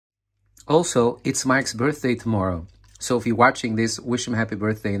Also, it's Mike's birthday tomorrow. So if you're watching this, wish him happy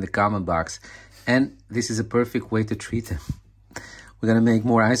birthday in the comment box. And this is a perfect way to treat him. We're gonna make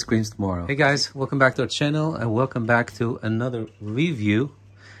more ice creams tomorrow. Hey guys, welcome back to our channel and welcome back to another review.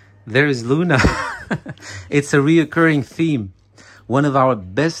 There is Luna. It's a reoccurring theme. One of our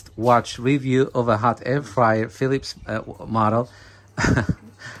best watched review of a hot air fryer Philips model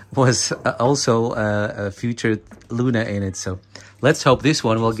was also featured Luna in it. So let's hope this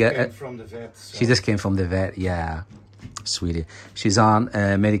one will get. From the vet, so. She just came from the vet. Yeah, sweetie. She's on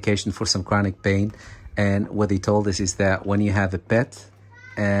medication for some chronic pain. And what they told us is that when you have a pet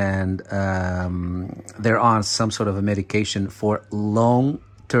and they're on some sort of a medication for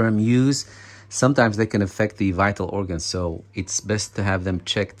long-term use, sometimes they can affect the vital organs. So it's best to have them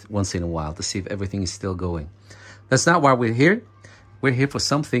checked once in a while to see if everything is still going. That's not why we're here. We're here for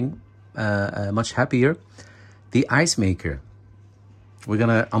something much happier. The ice maker. We're going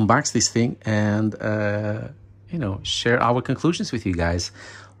to unbox this thing and, you know, share our conclusions with you guys.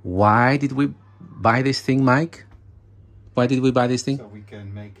 Why did we buy this thing, Mike? Why did we buy this thing? So we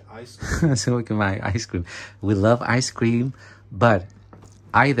can make ice cream. So we can make ice cream. We love ice cream, but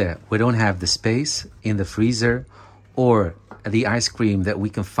either we don't have the space in the freezer, or the ice cream that we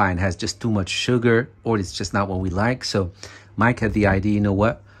can find has just too much sugar, or it's just not what we like. So Mike had the idea, you know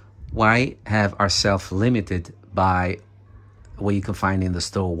what? Why have ourselves limited by what you can find in the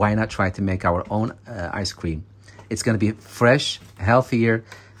store? Why not try to make our own ice cream? It's going to be fresh, healthier,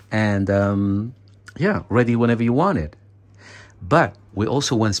 and yeah, ready whenever you want it. But we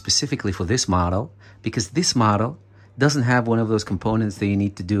also went specifically for this model because this model doesn't have one of those components that you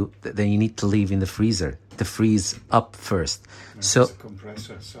need to do, that you need to leave in the freezer to freeze up first. No, so it's a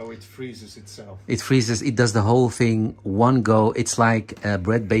compressor, so it freezes itself. It freezes, it does the whole thing one go. It's like a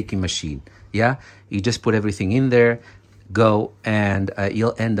bread baking machine. Yeah, you just put everything in there, go, and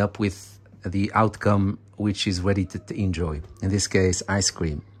you'll end up with the outcome which is ready to enjoy. In this case, ice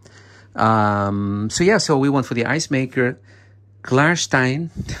cream. So yeah, so we went for the ice maker, KLarstein.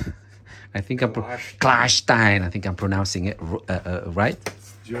 I think I'm KLarstein. I think I'm pronouncing it right.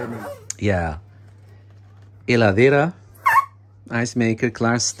 It's German. Yeah. Heladera, ice maker,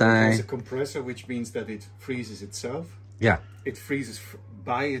 KLarstein. So it's a compressor, which means that it freezes itself. Yeah. It freezes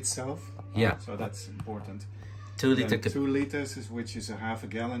by itself. Yeah. So that's important. 2 liter. 2 liters, which is a half a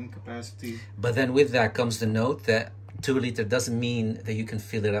gallon capacity. But then with that comes the note that 2 liter doesn't mean that you can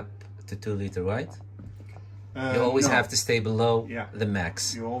fill it up to 2 liter, right? You always have to stay below the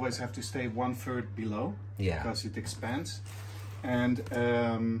max. You always have to stay 1/3 below. Yeah. Because it expands. And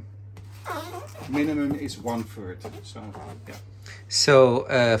minimum is 1/3. So yeah.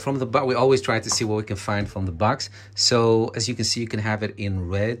 So from the box, we always try to see what we can find from the box. So as you can see, you can have it in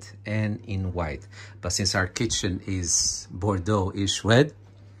red and in white. But since our kitchen is Bordeaux-ish red,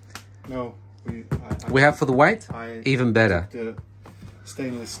 no, we have for the white. Even better. The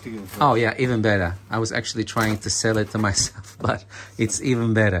stainless steel. Oh yeah, even better. I was actually trying to sell it to myself, but it's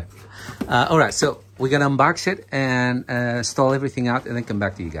even better. All right, so we're gonna unbox it and stall everything out, and then come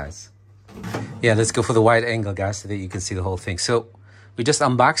back to you guys. Yeah, let's go for the wide angle, guys, so that you can see the whole thing. So we just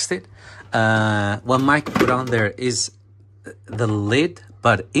unboxed it. What Mike put on there is the lid,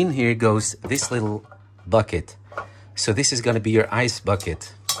 but in here goes this little bucket. So this is going to be your ice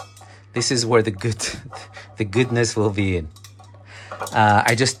bucket. This is where the goodness will be in.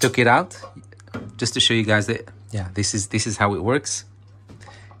 I just took it out just to show you guys that, yeah, this is how it works.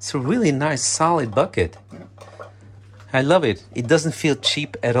 It's a really nice solid bucket. I love it. It doesn't feel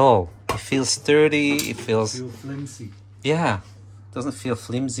cheap at all. It feels sturdy. It feels flimsy. Yeah, doesn't feel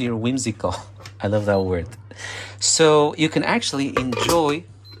flimsy or whimsical. I love that word. So you can actually enjoy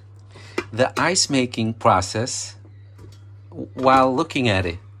the ice making process while looking at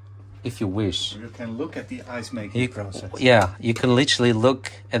it, if you wish. You can look at the ice making process. Yeah, you can literally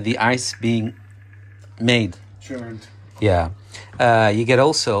look at the ice being made. Churned. Yeah. You get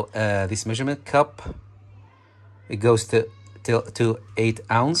also this measurement cup. It goes to 8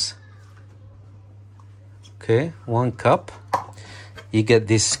 ounce. Okay, 1 cup. You get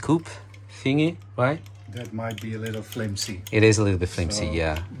this scoop thingy, right? That might be a little flimsy. It is a little bit flimsy, so,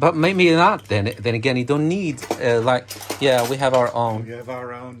 yeah. But maybe not. Then again, you don't need like, yeah, we have our own. We have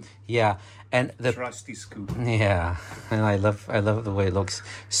our own. Yeah, and the trusty scoop. Yeah, and I love the way it looks.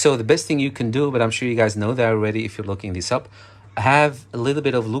 So the best thing you can do, but I'm sure you guys know that already if you're looking this up, have a little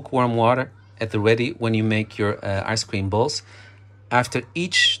bit of lukewarm water at the ready when you make your ice cream balls. After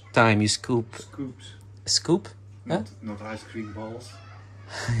each time you scoop. Scoop? Not ice cream balls.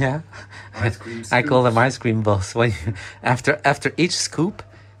 Yeah, ice cream I call them ice cream balls. When you, after each scoop,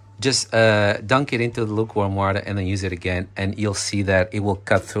 just dunk it into the lukewarm water and then use it again, and you'll see that it will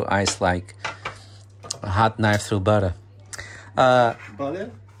cut through ice like a hot knife through butter.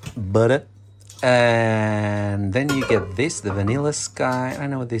 Butter. And then you get this, the Vanilla Sky. I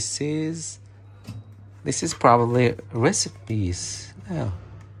don't know what this is. This is probably recipes. No,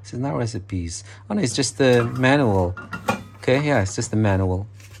 this is not recipes. Oh no, it's just the manual. Okay, yeah, it's just the manual.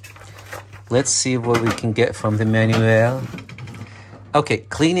 Let's see what we can get from the manual. Okay,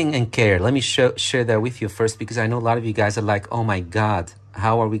 cleaning and care. Let me share that with you first, because I know a lot of you guys are like, oh my God,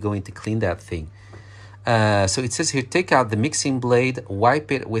 how are we going to clean that thing? So it says here, take out the mixing blade,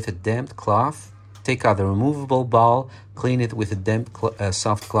 wipe it with a damp cloth, take out the removable ball, clean it with a damp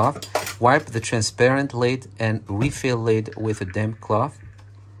soft cloth, wipe the transparent lid and refill lid with a damp cloth.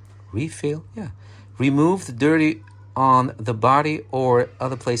 Refill? Yeah. Remove the dirty on the body or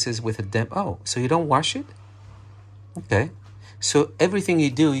other places with a damp... Oh, so you don't wash it? Okay. So everything you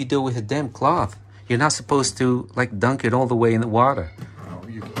do with a damp cloth. You're not supposed to like dunk it all the way in the water. No,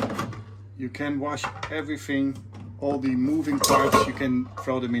 you can wash everything, all the moving parts, you can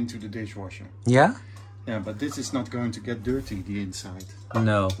throw them into the dishwasher. Yeah? Yeah, but this is not going to get dirty, the inside.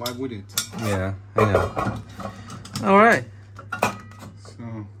 No. Why would it? Yeah, I know. All right.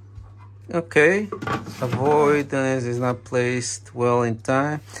 So... Okay. Avoid is not placed well in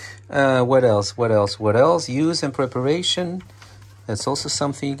time. What else? What else? What else? Use and preparation. That's also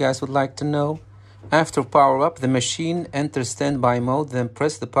something you guys would like to know. After power up, the machine enters standby mode, then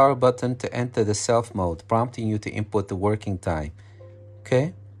press the power button to enter the self mode, prompting you to input the working time.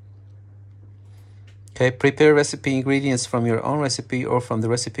 Okay? Okay, prepare recipe ingredients from your own recipe or from the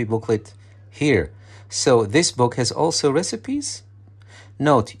recipe booklet here. So this book has also recipes.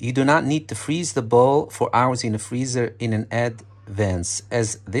 Note, you do not need to freeze the bowl for hours in a freezer in an advance,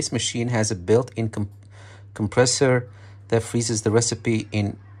 as this machine has a built-in compressor that freezes the recipe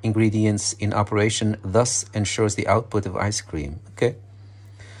in ingredients in operation, thus ensures the output of ice cream. Okay.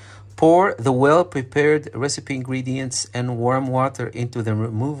 Pour the well-prepared recipe ingredients and warm water into the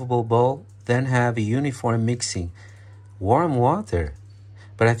removable bowl, then have a uniform mixing. Warm water?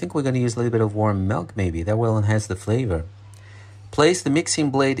 But I think we're going to use a little bit of warm milk maybe. That will enhance the flavor. Place the mixing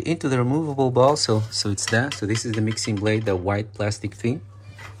blade into the removable bowl. So it's that. So this is the mixing blade, the white plastic thing.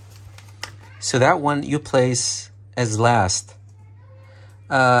 So that one you place as last.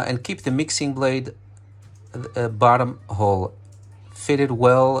 And keep the mixing blade bottom hole fitted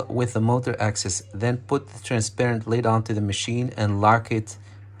well with the motor axis. Then put the transparent lid onto the machine and lock it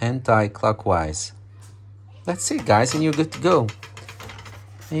anti-clockwise. That's it, guys, and you're good to go.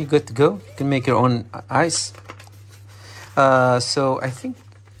 And you're good to go. You can make your own ice. So I think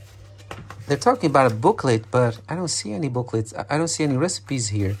they're talking about a booklet, but I don't see any booklets. I don't see any recipes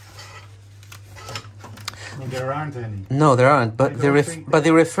here. Well, there aren't any. No, there aren't. But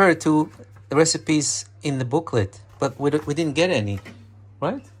they refer to the recipes in the booklet. But we didn't get any,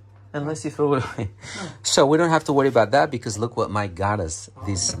 right? Unless you throw it away. No. So we don't have to worry about that, because look what Mike got us.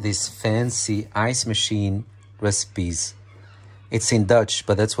 These fancy ice machine recipes. It's in Dutch,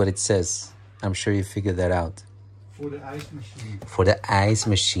 but that's what it says. I'm sure you figured that out. For the ice machine. For the ice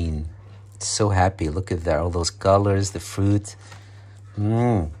machine. So happy. Look at that. All those colors, the fruit.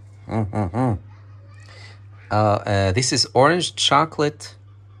 This is orange chocolate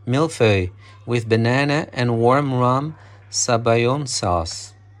millefeuille with banana and warm rum sabayon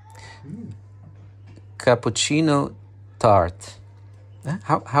sauce. Cappuccino tart.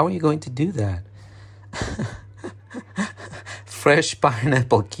 How are you going to do that? Fresh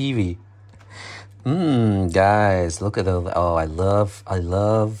pineapple kiwi. Guys, look at the... Oh, I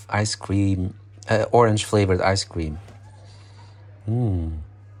love ice cream. Orange flavored ice cream.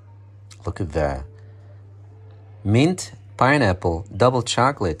 Look at that. Mint pineapple double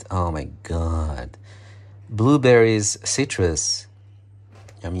chocolate. Oh my God. Blueberries citrus.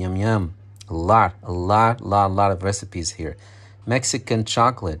 Yum, yum, yum. A lot of recipes here. Mexican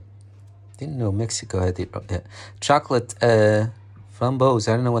chocolate. Didn't know Mexico had it. Chocolate framboise.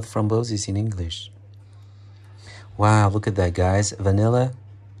 I don't know what framboise is in English. Wow, look at that, guys. Vanilla.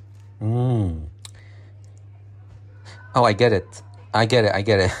 Oh, I get it. I get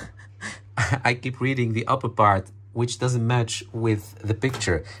it. I keep reading the upper part, which doesn't match with the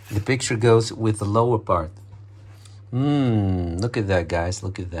picture. The picture goes with the lower part. Look at that, guys.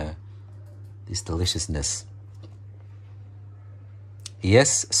 Look at that. This deliciousness.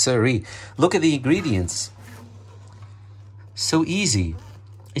 Yes, sirree. Look at the ingredients. So easy.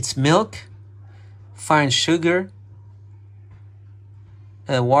 It's milk, fine sugar,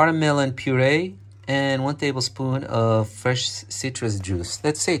 a watermelon puree, and 1 tablespoon of fresh citrus juice.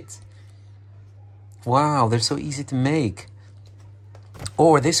 That's it. Wow, they're so easy to make.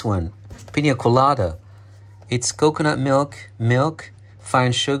 Or this one, pina colada. It's coconut milk,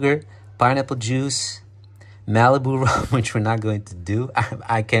 fine sugar, pineapple juice, Malibu rum, which we're not going to do.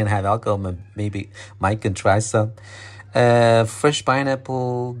 I can't have alcohol, but maybe Mike can try some. Fresh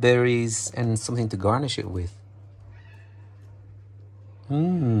pineapple, berries, and something to garnish it with.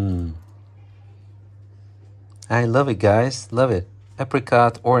 I love it, guys. Love it.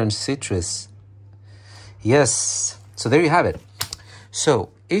 Apricot, orange, citrus. Yes. So there you have it. So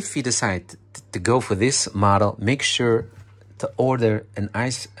if you decide to go for this model, make sure to order an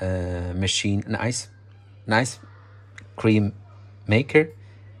ice machine, an ice cream maker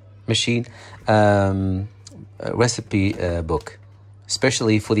machine recipe book,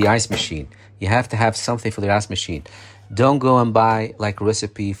 especially for the ice machine. You have to have something for the ice machine. Don't go and buy like a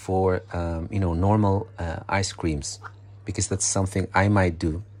recipe for normal ice creams, because that's something I might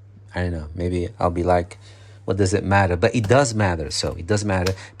do. I don't know, maybe I'll be like, what does it matter? But it does matter. So it does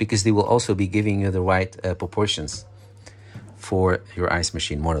matter, because they will also be giving you the right proportions for your ice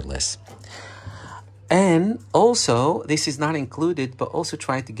machine, more or less. And also, this is not included, but also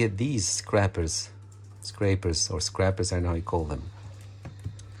try to get these scrapers, I don't know how you call them.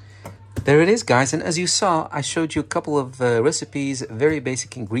 There it is, guys. And as you saw, I showed you a couple of recipes, very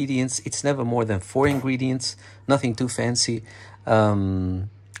basic ingredients. It's never more than 4 ingredients, nothing too fancy.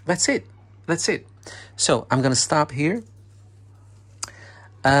 That's it. So I'm going to stop here.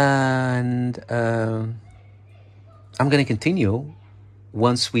 And I'm going to continue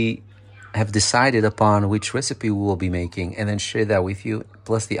once we have decided upon which recipe we will be making, and then share that with you,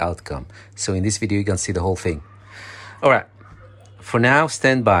 plus the outcome. So in this video, you can see the whole thing. All right. For now,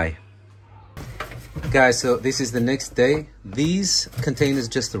 stand by. Guys, so this is the next day. These containers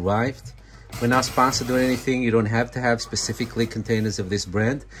just arrived. We're not sponsored or anything. You don't have to have specifically containers of this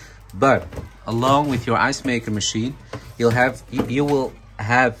brand, but along with your ice maker machine, you will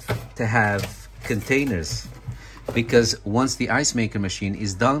have to have containers, because once the ice maker machine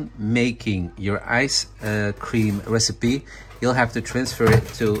is done making your ice cream recipe, you'll have to transfer it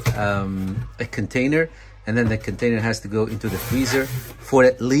to a container, and then the container has to go into the freezer for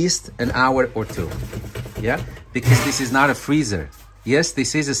at least an hour or 2. Yeah, because this is not a freezer. Yes,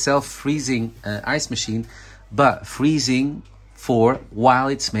 this is a self-freezing ice machine, but freezing for while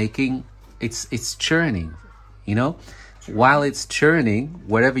it's making, it's churning, While it's churning,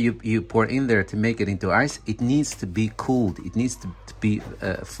 whatever you pour in there to make it into ice, it needs to be cooled. It needs to be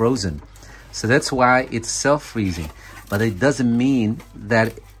frozen. So that's why it's self-freezing. But it doesn't mean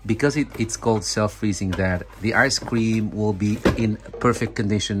that because it's called self-freezing that the ice cream will be in perfect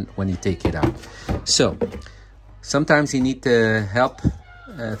condition when you take it out. So sometimes you need to help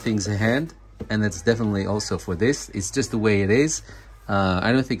things a hand, and that's definitely also for this. It's just the way it is.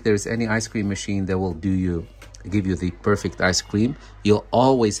 I don't think there's any ice cream machine that will give you the perfect ice cream. You'll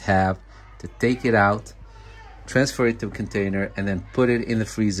always have to take it out, transfer it to a container, and then put it in the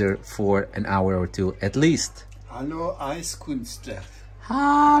freezer for an hour or 2 at least. Hallo Eiskünstler.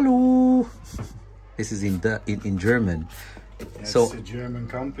 Hallo. This is in German. It's so a German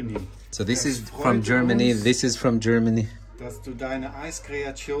company. So this is from Germany. This is from Germany. Dass du deine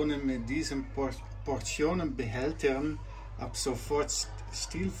Eiskreationen mit diesen Portionenbehältern ab sofort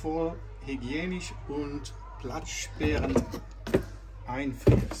stilvoll, hygienisch und platzsperrend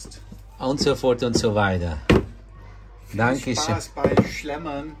einfrierst. Und so fort und so weiter. Danke schön. Spaß bei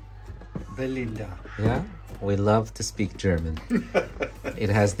Schlemmern, Belinda. Yeah, we love to speak German. It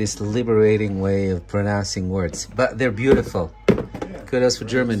has this liberating way of pronouncing words, but they're beautiful. Yeah, kudos for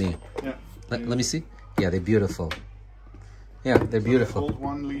Germany. Yeah. Let me see. Yeah, they're beautiful. Yeah, they're beautiful. Hold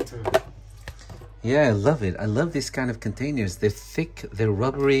 1 liter. Yeah, I love it. I love these kind of containers. They're thick, they're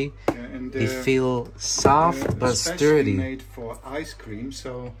rubbery, And they feel soft but sturdy. Made for ice cream,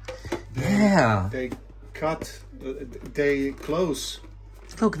 so they close.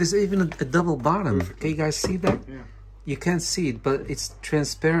 Look, there's even a double bottom. Perfect. Can you guys see that? Yeah. You can't see it, but it's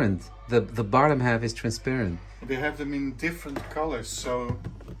transparent. The bottom half is transparent. They have them in different colors so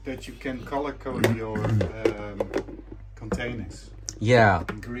that you can color code your containers. Yeah.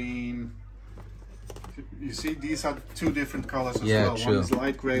 Green. You see, these are 2 different colors as Yeah, well. true. One is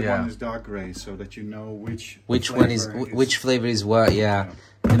light gray, Yeah. one is dark gray, so that you know which flavor is what. Yeah.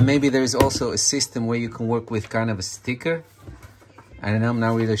 And maybe there's also a system where you can work with kind of a sticker. I don't know, I'm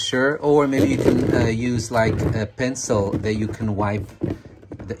not really sure. Or maybe you can use like a pencil that you can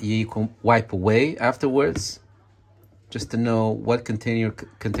wipe away afterwards, just to know what container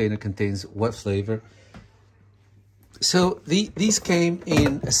contains what flavor. So these came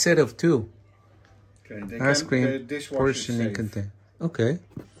in a set of 2. Okay, Ice cream portioning container. Okay.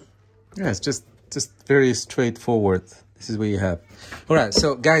 Yeah, it's just very straightforward. This is what you have. All right,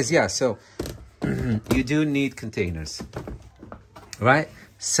 so guys, yeah, so you do need containers, right?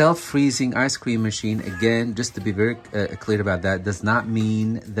 Self-freezing ice cream machine, again, just to be very clear about that, does not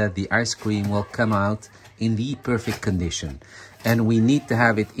mean that the ice cream will come out in the perfect condition. And we need to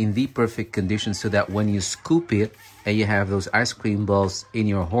have it in the perfect condition so that when you scoop it and you have those ice cream balls in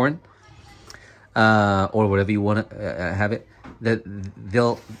your horn, or whatever you want to have it, that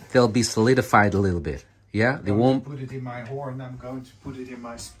they'll be solidified a little bit. Yeah, they won't put it in my horn. I'm going to put it in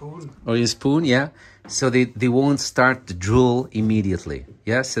my spoon. Or your spoon, yeah. So they won't start to drool immediately.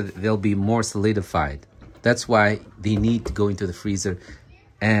 Yeah, so they'll be more solidified. That's why they need to go into the freezer,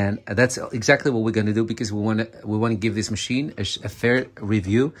 and that's exactly what we're gonna do, because we wanna give this machine a fair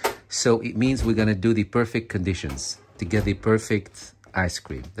review. So it means we're gonna do the perfect conditions to get the perfect ice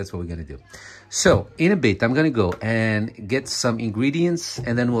cream. That's what we're gonna do. So in a bit, I'm gonna go and get some ingredients,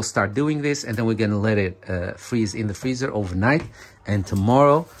 and then we'll start doing this, and then we're gonna let it freeze in the freezer overnight, and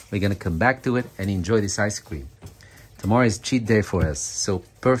tomorrow we're gonna come back to it and enjoy this ice cream. Tomorrow is cheat day for us, so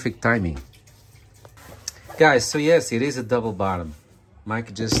perfect timing. Guys, so yes, it is a double bottom.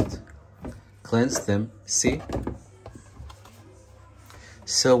 Mike just cleansed them, see?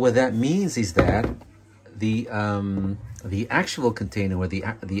 So what that means is that the actual container where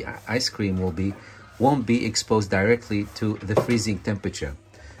the ice cream won't be exposed directly to the freezing temperature.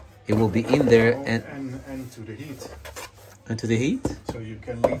 It will be in there and to the heat. And to the heat? So you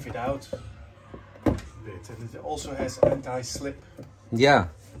can leave it out a bit. And it also has anti-slip. Yeah.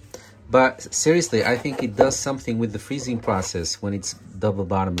 But seriously, I think it does something with the freezing process when it's double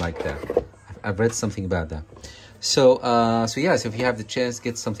bottom like that. I've read something about that. So yeah, so if you have the chance,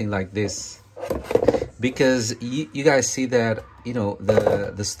 get something like this. Because you guys see that, you know,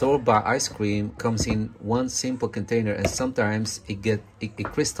 the store-bought ice cream comes in one simple container, and sometimes it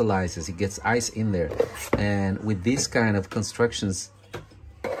crystallizes, it gets ice in there. And with these kind of constructions,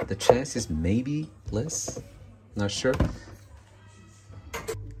 the chance is maybe less, not sure.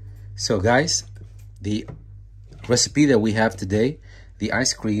 So guys, the recipe that we have today, the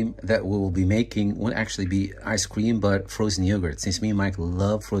ice cream that we will be making won't actually be ice cream, but frozen yogurt. Since me and Mike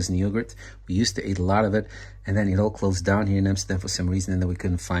love frozen yogurt, we used to eat a lot of it, and then it all closed down here in Amsterdam for some reason, and then we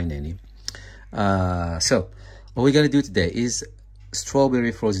couldn't find any. So what we're gonna do today is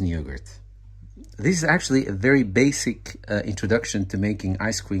strawberry frozen yogurt. This is actually a very basic introduction to making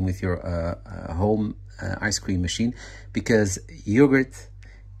ice cream with your home ice cream machine, because yogurt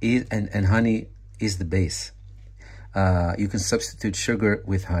and honey is the base. You can substitute sugar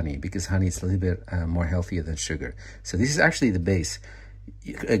with honey, because honey is a little bit more healthier than sugar. So this is actually the base.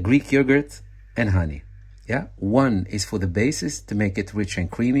 Greek yogurt and honey. Yeah, one is for the basis to make it rich and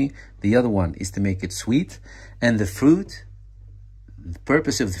creamy. The other one is to make it sweet. And the fruit, the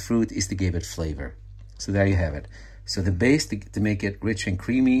purpose of the fruit is to give it flavor. So there you have it. So the base to make it rich and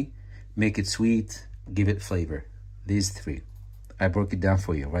creamy, make it sweet, give it flavor. These three. I broke it down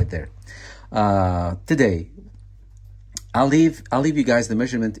for you right there. Today, I'll leave you guys the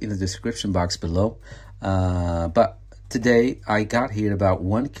measurement in the description box below. But today I got here about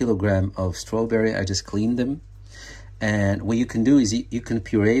 1 kilogram of strawberry. I just cleaned them. And what you can do is you can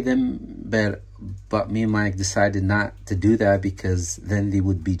puree them, but me and Mike decided not to do that, because then they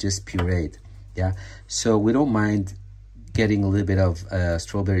would be just pureed. Yeah. So we don't mind getting a little bit of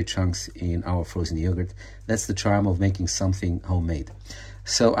strawberry chunks in our frozen yogurt. That's the charm of making something homemade.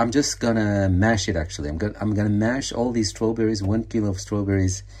 So I'm just gonna mash it. Actually, I'm gonna mash all these strawberries, 1 kilo of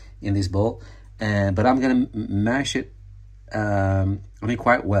strawberries in this bowl, but I'm gonna mash it. I mean,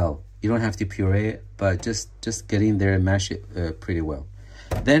 quite well. You don't have to puree it, but just get in there and mash it pretty well.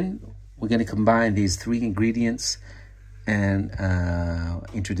 Then we're gonna combine these 3 ingredients and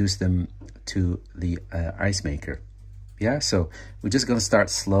introduce them to the ice maker. Yeah, so we're just gonna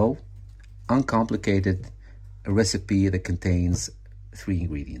start slow, uncomplicated, a recipe that contains 3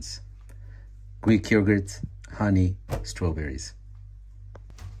 ingredients: Greek yogurt, honey, strawberries.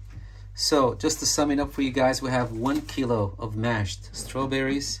 So just to sum it up for you guys, we have 1 kilo of mashed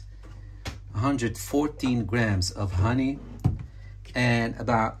strawberries, 114 grams of honey, and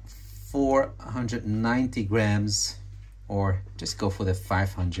about 490 grams, or just go for the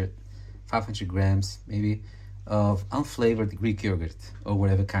 500 grams maybe, of unflavored Greek yogurt, or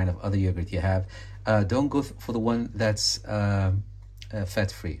whatever kind of other yogurt you have. Don't go for the one that's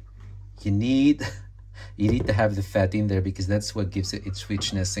fat-free. You need to have the fat in there, because that's what gives it its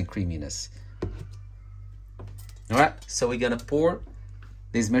richness and creaminess. All right, so we're gonna pour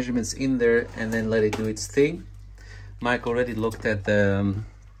these measurements in there and then let it do its thing. Mike already looked at the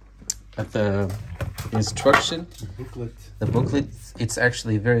instruction. Booklet. The booklet, it's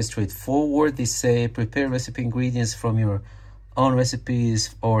actually very straightforward. They say prepare recipe ingredients from your own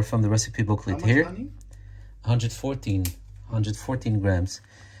recipes or from the recipe booklet. How much here. honey? 114 grams.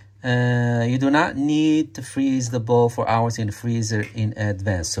 You do not need to freeze the bowl for hours in the freezer in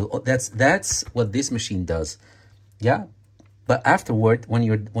advance. So that's what this machine does. Yeah. But afterward,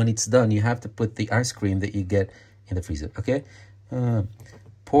 when it's done, you have to put the ice cream that you get in the freezer. Okay.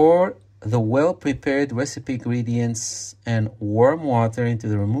 Pour the well-prepared recipe ingredients and warm water into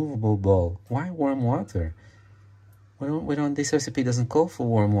the removable bowl. Why warm water? We don't. This recipe doesn't call for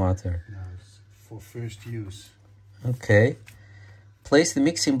warm water. No, it's for first use. Okay. Place the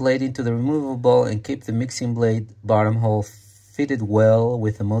mixing blade into the removable bowl and keep the mixing blade bottom hole fitted well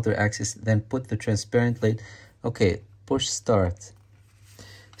with the motor axis. Then put the transparent lid. Okay, push start.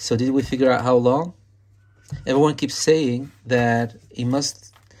 So did we figure out how long? Everyone keeps saying that it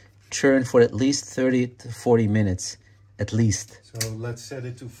must churn for at least 30 to 40 minutes. At least. So let's set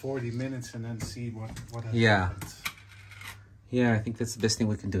it to 40 minutes and then see what has Yeah. happened. Yeah, I think that's the best thing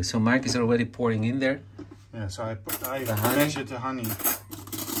we can do. So Mike is already pouring in there. Yeah, so I measured the honey.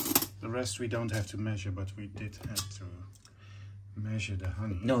 The rest we don't have to measure, but we did have to measure the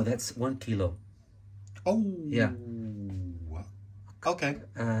honey. No, that's 1 kilo. Oh. Yeah. Okay.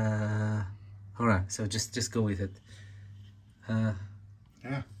 All right. So just go with it.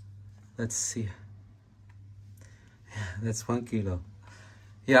 Yeah. Let's see. Yeah, that's 1 kilo.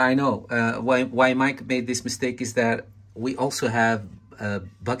 Yeah, I know. Why Mike made this mistake is that we also have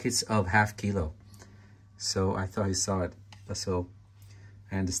buckets of ½ kilo. So I thought he saw it. So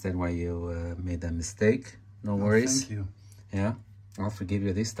I understand why you made that mistake. No worries. Thank you. Yeah, I'll forgive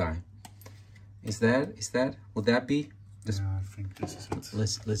you this time. Is that? Would that be? Yeah, I think this is it.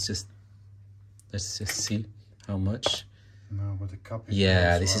 Let's just see how much. No, but the cup is.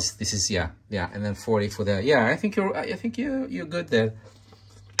 Yeah, this is yeah, and then 40 for that. Yeah, I think you're good there.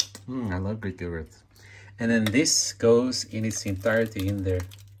 I love Greek yogurt. And then this goes in its entirety in there.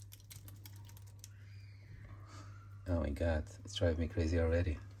 Oh my God, it's driving me crazy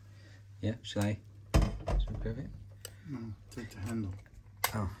already. Yeah, should I grab it? No, take the handle.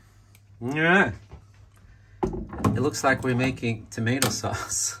 Oh. Yeah. It looks like we're making tomato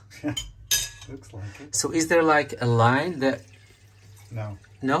sauce. Looks like it. So is there like a line that... No.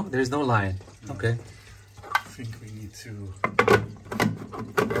 No, there's no line. No. Okay. I think we need to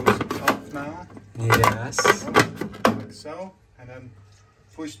close it up now. Yes. Like so. And then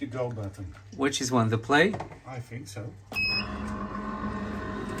push the go button. Which is one? The play? I think so.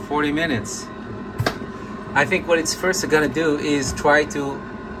 40 minutes. I think what it's first gonna do is try to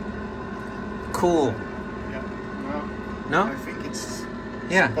cool. Yeah. No? I think it's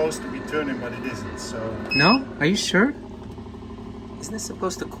Yeah. supposed to be turning, but it isn't. So. No? Are you sure? Isn't it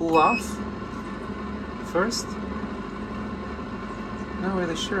supposed to cool off first? Not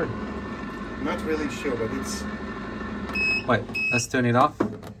really sure. Not really sure, but it's. Wait, let's turn it off.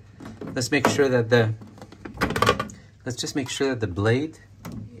 Let's make sure that the... Let's just make sure that the blade...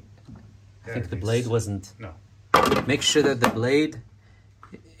 I think the blade wasn't... No. Make sure that the blade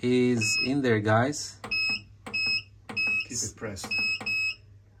is in there, guys. Keep it pressed.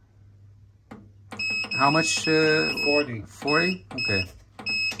 How much? 40. 40? Okay.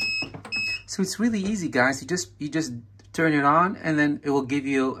 So it's really easy, guys. You just turn it on, and then it will give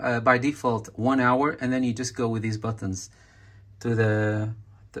you by default 1 hour, and then you just go with these buttons to the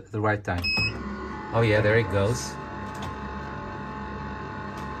right time. Oh yeah, there it goes.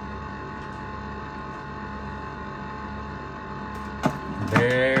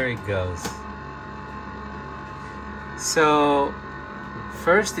 There it goes. So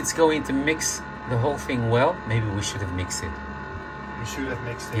first it's going to mix the whole thing well. Maybe we should have mixed it. We should have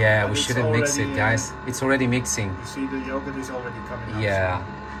mixed it. Yeah, but we should have mixed it, guys. It's already mixing. You see the yogurt is already coming out. Yeah.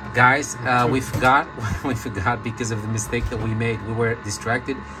 Guys, we forgot because of the mistake that we made. We were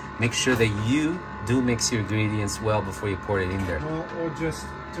distracted. Make sure that you do mix your ingredients well before you pour it in there. Or just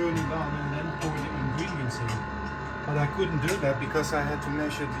turn it on and then pour the ingredients in. But I couldn't do that because I had to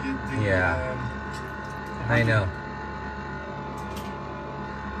measure the yeah. I know.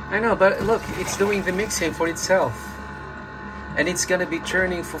 I know, but look, it's doing the mixing for itself. And it's gonna be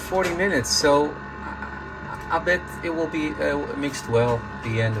churning for 40 minutes, so I bet it will be mixed well at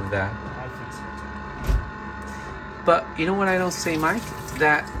the end of that. I think so. But you know what I don't say, Mike?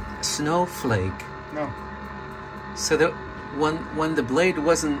 That snowflake. No. So that when the blade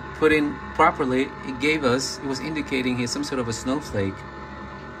wasn't put in properly, it was indicating here some sort of a snowflake.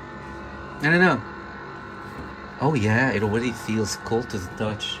 I don't know. Oh yeah, it already feels cold to the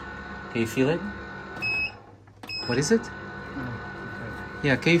touch. Can you feel it? What is it? Okay.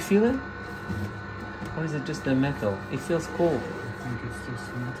 Yeah, can you feel it? Or is it just the metal? It feels cool. I think it's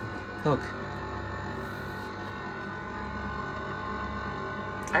just metal. Look.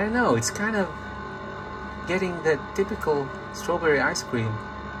 I don't know, it's kind of getting the typical strawberry ice cream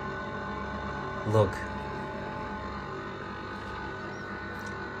look.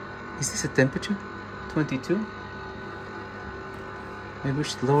 Is this a temperature? 22? Maybe we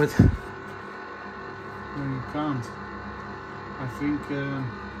should lower the... No, you can't. I think...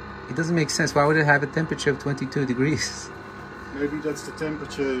 It doesn't make sense. Why would it have a temperature of 22 degrees? maybe that's the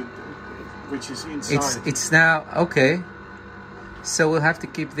temperature which is inside. It's now... Okay. So we'll have to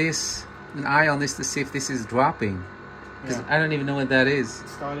keep an eye on this to see if this is dropping. Because I don't even know what that is. It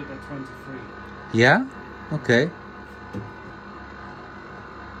started at 23. Yeah? Okay.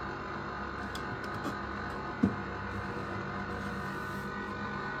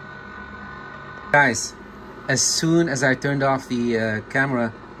 Guys, as soon as I turned off the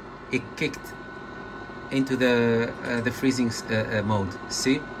camera, it kicked into the freezing mode.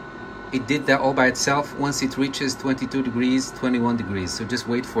 See? It did that all by itself once it reaches 22 degrees, 21 degrees. So just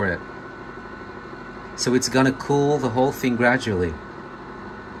wait for it. So it's gonna cool the whole thing gradually.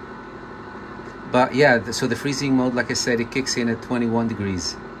 But yeah, so the freezing mode, like I said, it kicks in at 21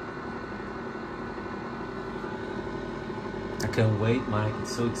 degrees. I can't wait, Mike.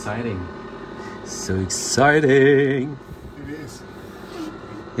 It's so exciting. So exciting. It is.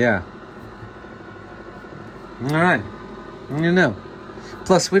 Yeah. All right. You know.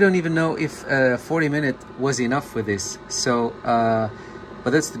 Plus, we don't even know if 40 minutes was enough for this. So,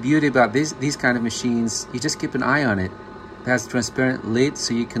 but that's the beauty about these kind of machines. You just keep an eye on it. It has a transparent lid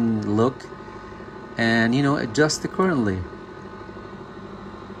so you can look and, you know, adjust accordingly.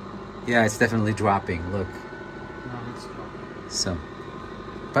 Yeah, it's definitely dropping. Look. No, it's dropping. So,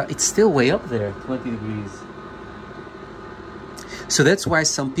 but it's still way up there, 20 degrees. So that's why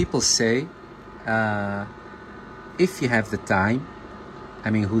some people say, if you have the time, I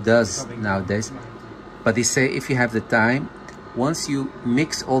mean, who does nowadays? But they say if you have the time, once you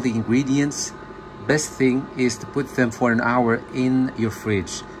mix all the ingredients, best thing is to put them for an hour in your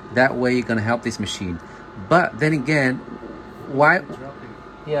fridge. That way you're gonna help this machine. But then again, why?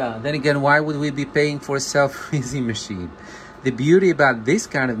 Yeah, then again, why would we be paying for a self-freezing machine? The beauty about this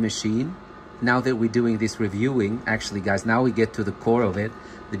kind of machine, now that we're doing this reviewing, actually guys, now we get to the core of it.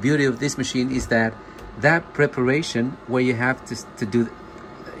 The beauty of this machine is that preparation where you have to do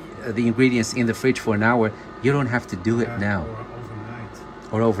the ingredients in the fridge for an hour, you don't have to do it now.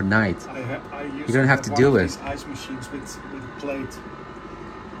 Or overnight. You don't have to do it. Ice machines with plate,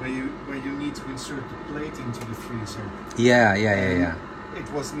 where you need to insert the plate into the freezer. Yeah. It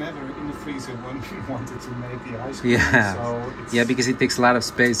was never in the freezer when we wanted to make the ice cream. Yeah, so yeah, because it takes a lot of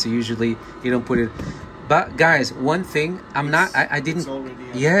space. So usually you don't put it. But guys, one thing, I didn't.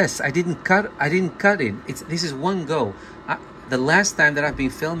 Yes, I didn't cut it. This is one go. The last time that I've been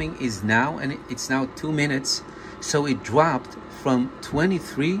filming is now, and it's now 2 minutes. So it dropped from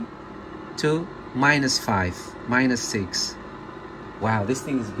 23 to -5, -6. Wow, this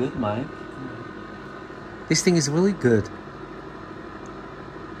thing is good, Mike. This thing is really good.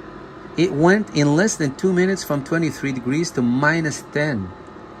 It went in less than 2 minutes from 23 degrees to -10.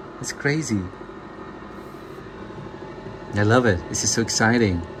 It's crazy. I love it. This is so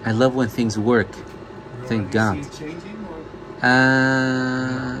exciting. I love when things work. Thank God. See it changing, or?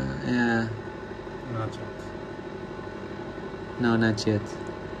 Yeah. Not yet. No, not yet.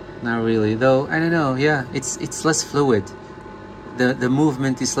 Not really. Though, I don't know. Yeah, it's less fluid. The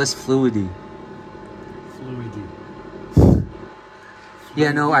movement is less fluidy.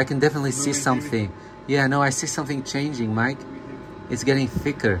 Yeah, no, I can definitely see something. Yeah, no, I see something changing, Mike. It's getting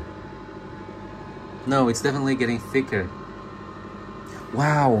thicker. No, it's definitely getting thicker.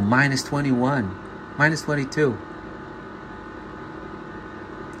 Wow, -21, -22.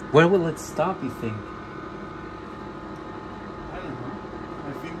 Where will it stop, you think? I don't know.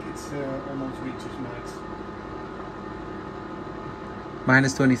 I think it's almost reaches max.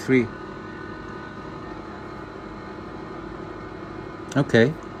 -23.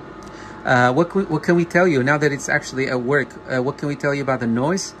 Okay. What can we tell you now that it's actually at work? What can we tell you about the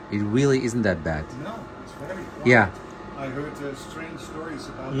noise? It really isn't that bad. No, it's very quiet. Yeah. I heard strange stories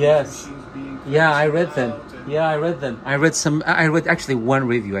about Yes. machines being Yeah, I read them. and Yeah, I read them. I read actually one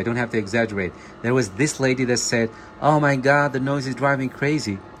review. I don't have to exaggerate. There was this lady that said, "Oh my God, the noise is driving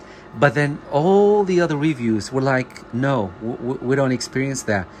crazy." But then all the other reviews were like, "No, we don't experience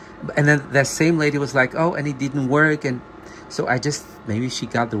that." And then that same lady was like, "Oh, and it didn't work." And so maybe she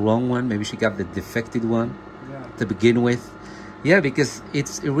got the wrong one. Maybe she got the defective one to begin with. Yeah, because it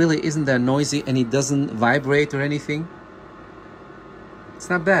really isn't that noisy and it doesn't vibrate or anything. It's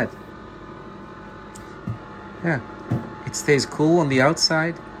not bad. Yeah, it stays cool on the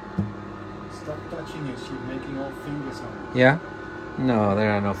outside. Stop touching it, you're making all fingers on it. Yeah? No,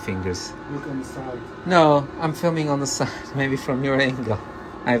 there are no fingers. Look on the side. No, I'm filming on the side, maybe from your angle.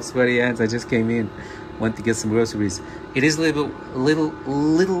 I have sweaty hands, I just came in, went to get some groceries. It is a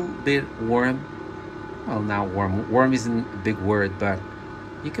little bit warm. Well, not warm. Warm isn't a big word, but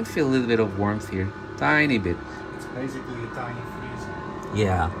you can feel a little bit of warmth here. Tiny bit. It's basically a tiny freezer.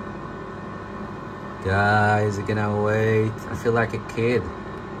 Yeah. Guys, I cannot wait. I feel like a kid.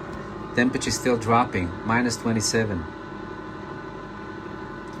 Temperature still dropping. Minus 27.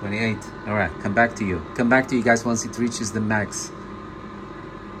 28. All right, come back to you. Come back to you guys once it reaches the max.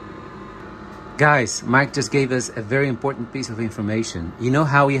 Guys, Mike just gave us a very important piece of information. You know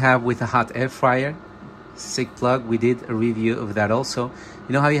how we have with a hot air fryer? Sick plug, we did a review of that also.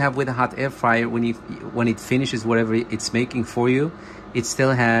 You know how you have with a hot air fryer, when it finishes whatever it's making for you, it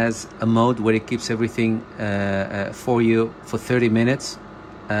still has a mode where it keeps everything for you for 30 minutes,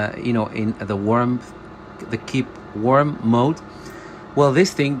 you know, in the keep warm mode. Well,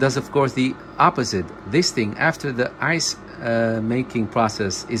 this thing does, of course, the opposite. This thing, after the ice making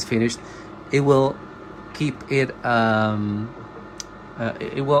process is finished, it will keep it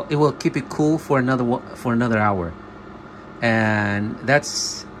it will keep it cool for another hour. And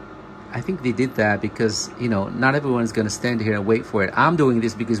that's, I think they did that because, you know, not everyone's going to stand here and wait for it. I'm doing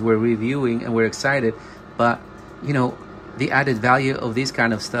this because we're reviewing and we're excited, but you know, the added value of this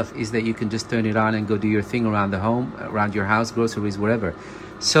kind of stuff is that you can just turn it on and go do your thing around the home, around your house, groceries, whatever.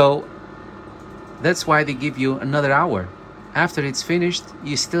 So that's why they give you another hour. After it's finished,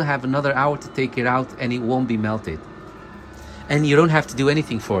 you still have another hour to take it out and it won't be melted. And you don't have to do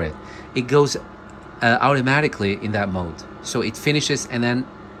anything for it. It goes automatically in that mode. So it finishes and then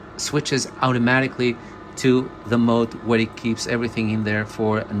switches automatically to the mode where it keeps everything in there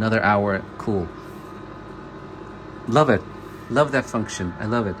for another hour cool. Love it. Love that function. I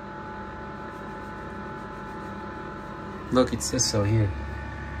love it. Look, it says so here.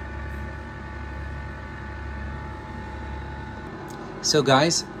 So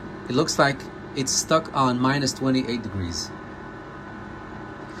guys, it looks like it's stuck on minus 28 degrees.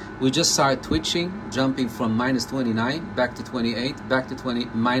 We just saw it twitching, jumping from minus 29 back to 28, back to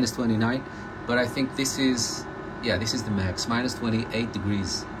minus 29. But I think this is, yeah, this is the max, minus 28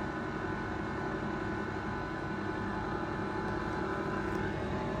 degrees.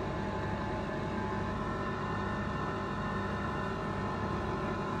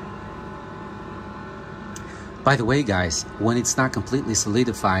 By the way, guys, when it's not completely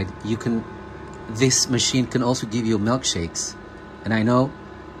solidified, this machine can also give you milkshakes. And I know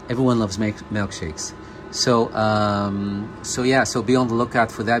everyone loves milkshakes. So, so be on the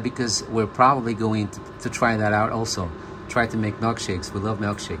lookout for that, because we're probably going to try that out also. Try to make milkshakes. We love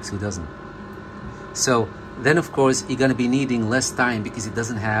milkshakes. Who doesn't? So then, of course, you're going to be needing less time because it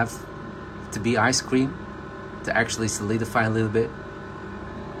doesn't have to be ice cream to actually solidify a little bit.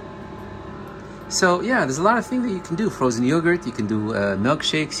 So yeah, there's a lot of things that you can do. Frozen yogurt, you can do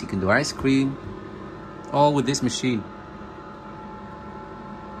milkshakes, you can do ice cream, all with this machine.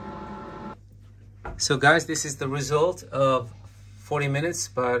 So guys, this is the result of 40 minutes,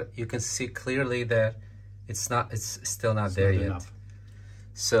 but you can see clearly that it's still not there yet. Enough.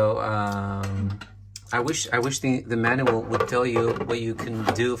 So I wish the manual would tell you what you can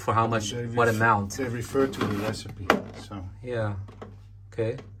do for how much, what amount. They refer to the recipe, so. Yeah,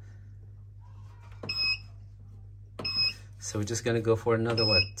 okay. So we're just gonna go for another,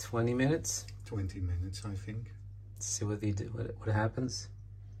 what, 20 minutes? 20 minutes, I think. Let's see what they do, what happens.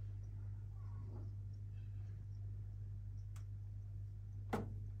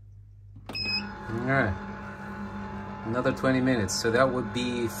 All right, another 20 minutes. So that would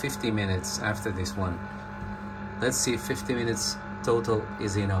be 50 minutes after this one. Let's see if 50 minutes total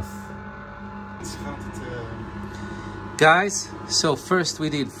is enough. Guys, so first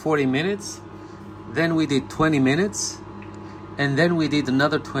we did 40 minutes, then we did 20 minutes, and then we did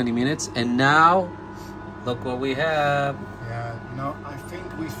another 20 minutes, and now look what we have. Yeah, no, I think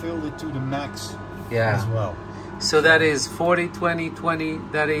we filled it to the max, yeah, as well. So that is 40, 20, 20,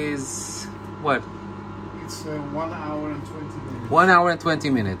 that is what? It's 1 hour and 20 minutes. 1 hour and 20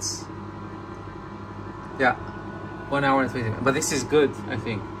 minutes. Yeah, 1 hour and 20 minutes. But this is good, I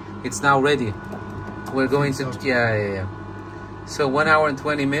think. It's now ready. We're going to, yeah. So 1 hour and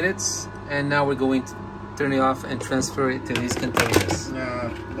 20 minutes, and now we're going to turn it off and transfer it to these containers.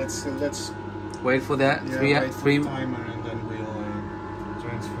 Yeah, let's wait for that. Yeah, three timer, and then we'll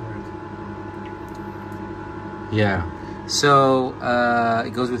transfer it. Yeah. So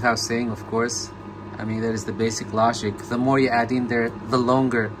it goes without saying, of course. I mean, that is the basic logic. The more you add in there, the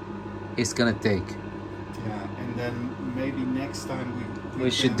longer it's gonna take. Yeah, then maybe next time we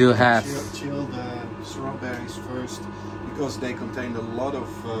should do half. Chill the strawberries first, because they contain a lot of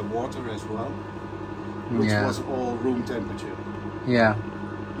water as well, which was all room temperature. Yeah.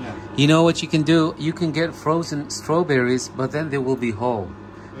 Yeah. You know what you can do? You can get frozen strawberries, but then they will be whole.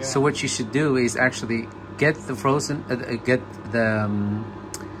 Yeah. So what you should do is actually get the frozen,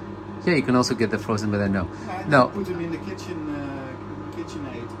 yeah, you can also get the frozen, but I know. No. Put them in the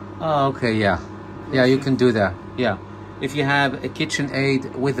KitchenAid. Oh, okay, yeah. Yeah, you can do that. Yeah. If you have a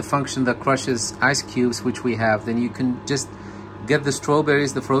KitchenAid with the function that crushes ice cubes, which we have, then you can just get the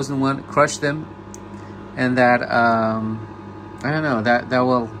strawberries, the frozen one, crush them, and that I don't know,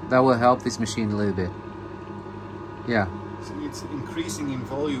 that will help this machine a little bit. Yeah. So it's increasing in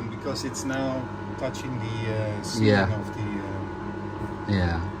volume because it's now touching the ceiling of the.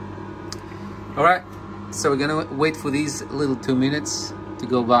 Yeah. All right. So we're gonna wait for these little 2 minutes to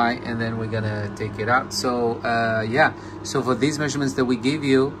go by, and then we're gonna take it out. So yeah. So for these measurements that we gave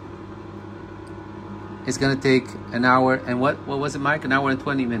you, it's gonna take an hour and what was it, Mike? An hour and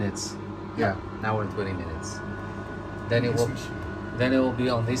 20 minutes. Yeah, an hour and 20 minutes. Then it will be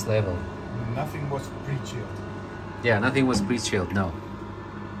on this level. Nothing was pre-chilled. Yeah, nothing was pre-chilled. No.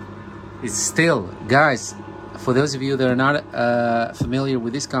 It's still, guys. For those of you that are not familiar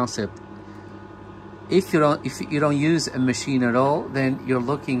with this concept, if you don't use a machine at all, then you're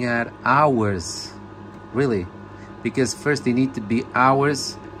looking at hours, really, because first they need to be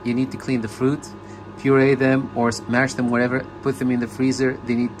hours. You need to clean the fruit, puree them or smash them, whatever. Put them in the freezer.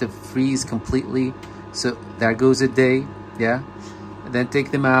 They need to freeze completely. So that goes a day. Yeah. And then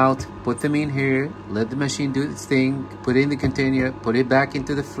take them out, put them in here, let the machine do its thing, put it in the container, put it back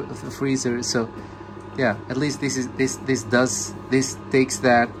into the freezer. So yeah, at least this takes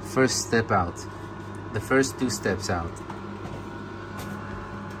that first step out, the first 2 steps out.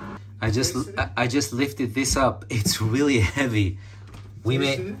 I just lifted this up. It's really heavy.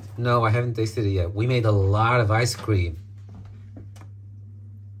 No, I haven't tasted it yet. We made a lot of ice cream.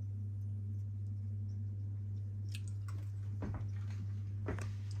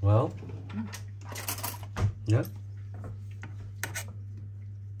 Well, yeah.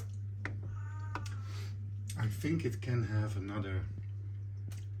 I think it can have another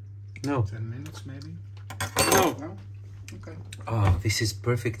 10 minutes maybe. No. Okay. Oh, this is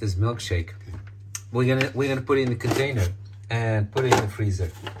perfect as milkshake. Okay. We're gonna put it in the container and put it in the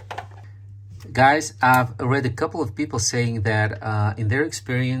freezer. Guys, I've read a couple of people saying that in their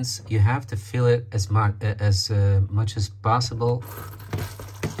experience, you have to fill it as much as possible,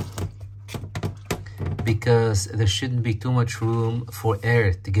 because there shouldn't be too much room for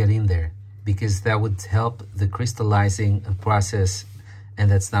air to get in there, because that would help the crystallizing process,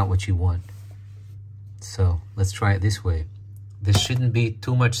 and that's not what you want. So let's try it this way. There shouldn't be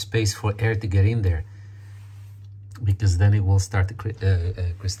too much space for air to get in there, because then it will start to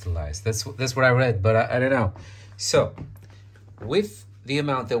crystallize. That's what I read, but I don't know. So with the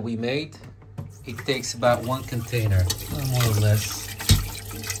amount that we made, it takes about 1 container, more or less.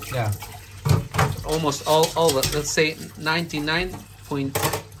 Yeah. Almost all let's say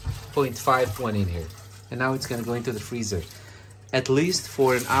 99.5 went in here, and now it's going to go into the freezer at least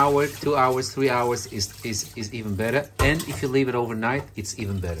for an hour, 2 hours, 3 hours is even better. And if you leave it overnight, it's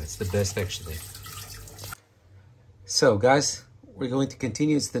even better. It's the best, actually. So guys, we're going to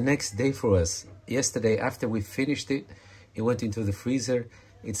continue. It's the next day for us. Yesterday, after we finished it, it went into the freezer.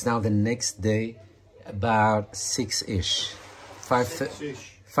 It's now the next day, about 6-ish,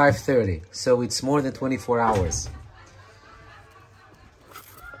 5:30. So it's more than 24 hours.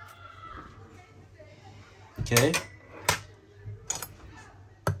 Okay.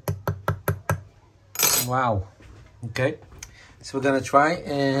 Wow. Okay. So we're gonna try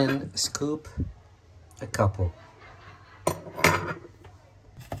and scoop a couple.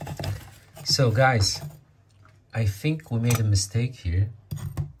 So guys, I think we made a mistake here.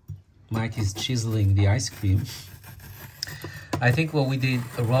 Mike is chiseling the ice cream. I think what we did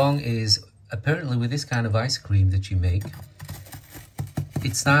wrong is, apparently with this kind of ice cream that you make,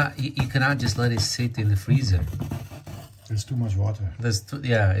 it's not, you cannot just let it sit in the freezer. There's too much water. There's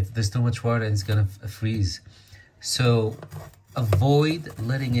too much water, it's gonna freeze. So avoid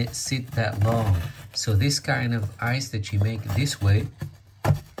letting it sit that long. So this kind of ice that you make this way,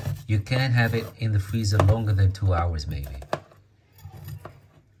 you can have it in the freezer longer than 2 hours maybe.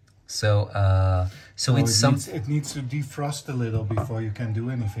 So it needs to defrost a little before you can do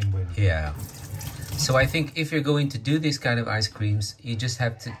anything with it. Yeah. So I think if you're going to do this kind of ice creams, you just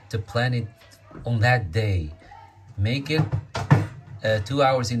have to plan it on that day. Make it 2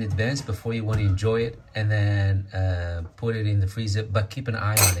 hours in advance before you want to enjoy it, and then put it in the freezer, but keep an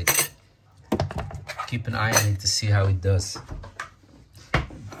eye on it. keep an eye on it to see how it does.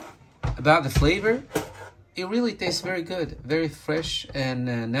 About the flavor, it really tastes very good, very fresh and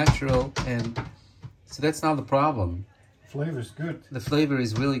natural, and so that's not the problem. Flavor's good. The flavor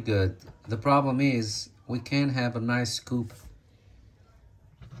is really good. The problem is we can't have a nice scoop.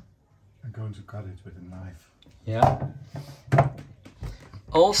 I'm going to cut it with a knife. Yeah.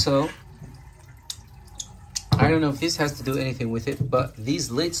 Also, I don't know if this has to do anything with it, but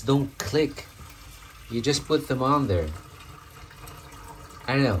these lids don't click. You just put them on there.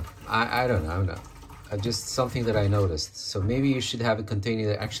 I don't know. I don't know. Just something that I noticed. So maybe you should have a container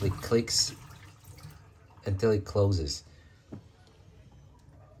that actually clicks until it closes.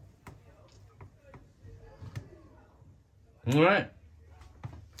 All right.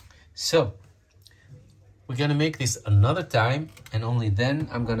 So we're gonna make this another time, and only then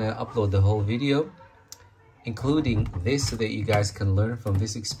I'm gonna upload the whole video, including this, so that you guys can learn from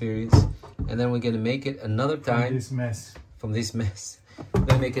this experience. And then we're gonna make it another time. From this mess. We're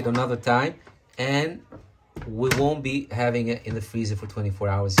gonna make it another time, and we won't be having it in the freezer for 24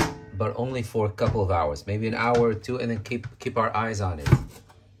 hours, but only for a couple of hours, maybe an hour or two, and then keep our eyes on it.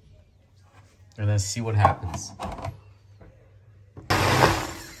 And then see what happens.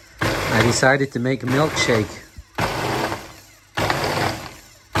 I decided to make a milkshake.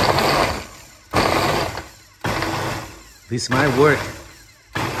 This might work.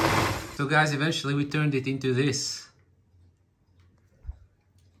 So guys, eventually we turned it into this.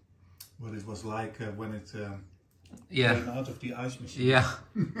 What it was like when it yeah. came out of the ice machine. Yeah.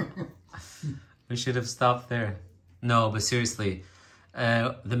 We should have stopped there. No, but seriously,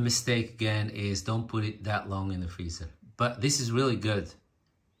 the mistake again is don't put it that long in the freezer. But this is really good.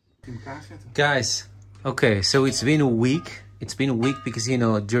 Guys, okay, so it's been a week. It's been a week because, you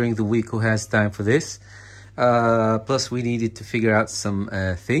know, during the week who has time for this? Plus we needed to figure out some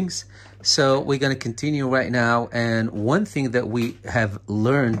things. So we're going to continue right now. And one thing that we have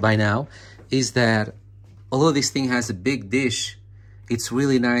learned by now is that although this thing has a big dish, it's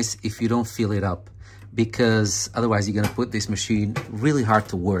really nice if you don't fill it up, because otherwise you're going to put this machine really hard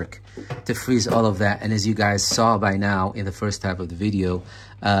to work to freeze all of that. And as you guys saw by now in the first half of the video,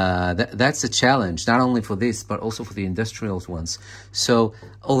 that's a challenge, not only for this, but also for the industrial ones. So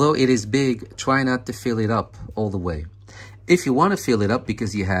although it is big, try not to fill it up all the way. If you want to fill it up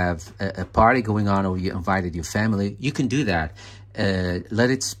because you have a party going on or you invited your family, you can do that. Let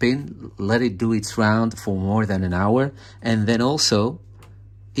it spin, let it do its round for more than an hour. And then also,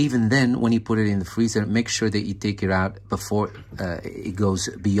 even then, when you put it in the freezer, make sure that you take it out before it goes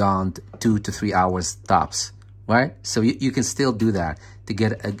beyond 2 to 3 hours tops, right? So you can still do that to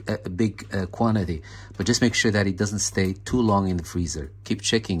get a big quantity, but just make sure that it doesn't stay too long in the freezer. Keep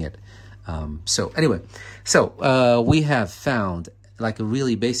checking it. So anyway, we have found like a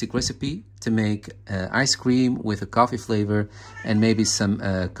really basic recipe to make ice cream with a coffee flavor and maybe some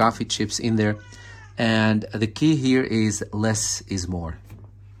coffee chips in there. And the key here is less is more.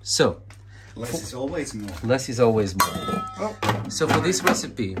 So less is always more. Less is always more. Oh. So for this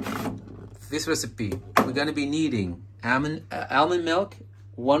recipe, we're going to be needing almond milk,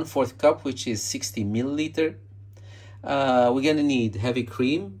 1/4 cup, which is 60 milliliter. We're going to need heavy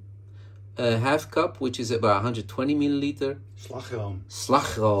cream, a 1/2 cup, which is about 120 milliliter. Slagroom.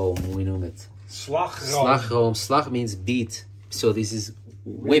 Slagroom, we know it. Slagroom. Slagroom. Slag means beat. So this is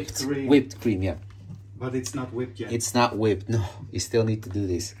whipped cream, yeah. But it's not whipped yet. It's not whipped. No, you still need to do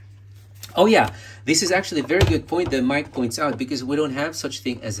this. Oh yeah, this is actually a very good point that Mike points out, because we don't have such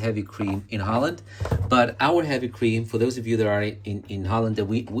thing as heavy cream in Holland. But our heavy cream, for those of you that are in Holland, that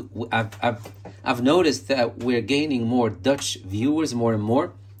I've noticed that we're gaining more Dutch viewers more and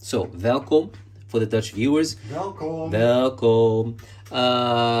more. So welcome for the Dutch viewers. Welcome. Welcome.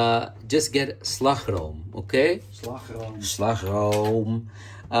 Just get slagroom, okay? Slagroom. Slagroom.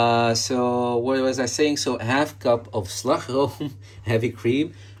 So what was I saying? So 1/2 cup of slagroom, heavy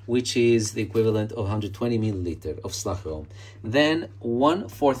cream, which is the equivalent of 120 milliliter of slagroom. Then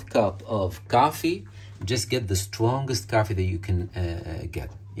 1/4 cup of coffee. Just get the strongest coffee that you can get.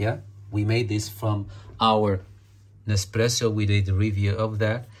 Yeah, we made this from our Nespresso. We did a review of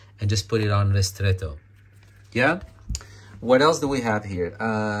that, and just put it on ristretto. Yeah. What else do we have here?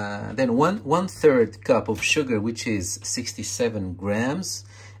 Then 1/3 cup of sugar, which is 67 grams.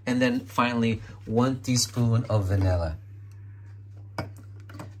 And then finally, 1 teaspoon of vanilla.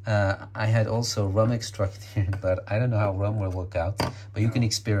 I had also rum extract here, but I don't know how rum will work out. But you can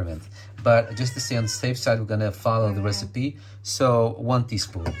experiment. But just to stay on the safe side, we're going to follow the recipe. So 1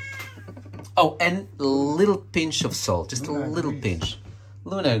 teaspoon. Oh, and a little pinch of salt. Just a little pinch.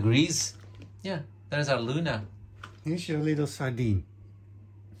 Luna agrees. Yeah, there's our Luna. Here's your little sardine.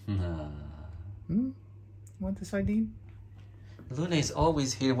 Hmm? What is Aideen? Luna is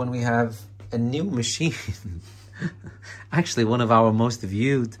always here when we have a new machine. Actually, one of our most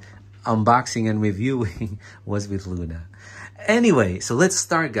viewed unboxing and reviewing was with Luna. Anyway, so let's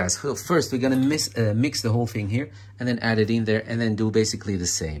start, guys. So first, we're gonna mix the whole thing here and then add it in there and then do basically the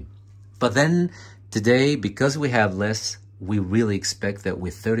same. But then today, because we have less, we really expect that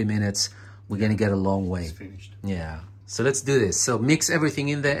with 30 minutes, we're gonna get a long way. It's finished. Yeah. So let's do this. So mix everything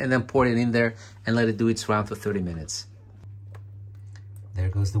in there and then pour it in there and let it do its round for 30 minutes. There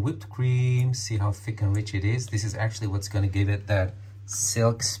goes the whipped cream. See how thick and rich it is? This is actually what's going to give it that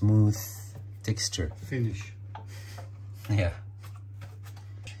silk smooth texture. Finish. Yeah.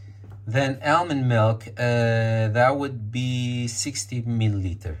 Then almond milk, that would be 60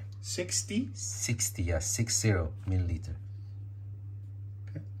 milliliter. 60? 60, yeah, 60 milliliter.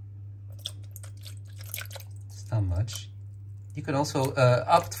 Okay. It's not much. You can also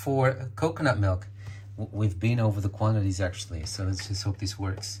opt for coconut milk. We've been over the quantities actually, so let's just hope this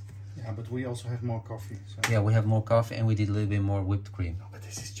works. Yeah, but we also have more coffee. So. Yeah, we have more coffee and we did a little bit more whipped cream. No, but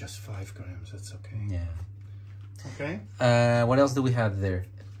this is just 5 grams, that's okay. Yeah. Okay. What else do we have there?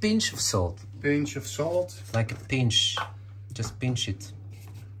 A pinch of salt. Pinch of salt. Like a pinch. Just pinch it.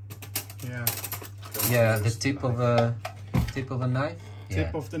 Yeah. Yeah, the tip of a knife.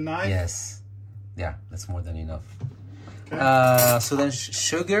 Tip of the knife? Yes. Yeah, that's more than enough. Okay. So then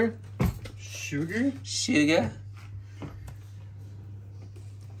sugar. Sugar? Sugar.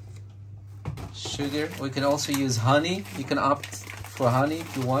 Sugar. We can also use honey. You can opt for honey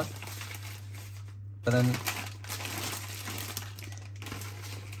if you want. But then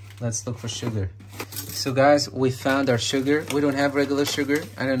let's look for sugar. So guys, we found our sugar. We don't have regular sugar.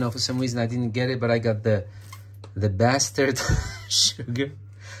 I don't know, for some reason I didn't get it, but I got the bastard sugar.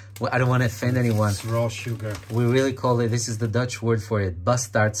 Well, I don't want to offend anyone. It's raw sugar. We really call it, this is the Dutch word for it,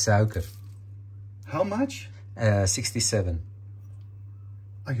 bastardsuiker. How much? 67.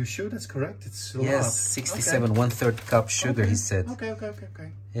 Are you sure that's correct? It's a lot. Yes, 67, okay. 1/3 cup sugar, okay. he said. Okay.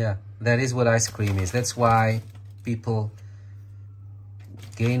 Yeah, that is what ice cream is. That's why people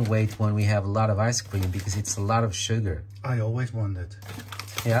gain weight when we have a lot of ice cream, because it's a lot of sugar. I always wondered.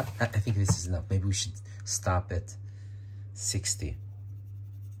 Yeah, I think this is enough. Maybe we should stop at 60.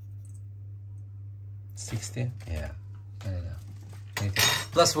 60? Yeah, I don't know.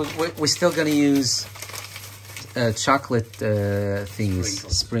 Plus, we're still going to use chocolate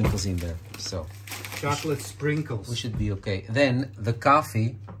sprinkles in there. So chocolate sprinkles. we should be okay. Then the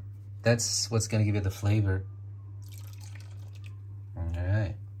coffee, that's what's going to give it the flavor. All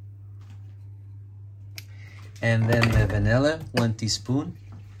right. And then the vanilla, 1 teaspoon.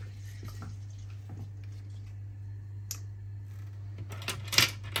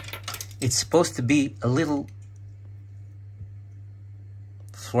 It's supposed to be a little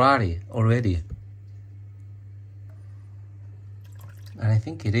frothy already. And I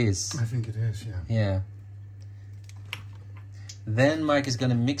think it is. I think it is, yeah. Yeah. Then Mike is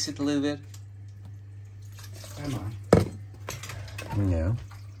gonna mix it a little bit. Am I? Yeah.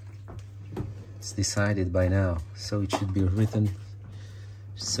 It's decided by now, so it should be written,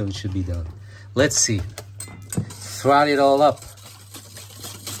 so it should be done. Let's see. Froth it all up.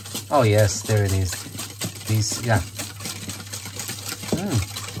 Oh yes, there it is. These, yeah.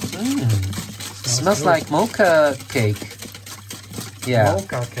 Smells good. Like mocha cake. Yeah.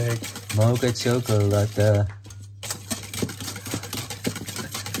 Mocha cake. Mocha chocolate.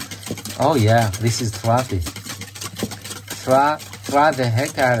 Oh yeah, this is frothy. Froth the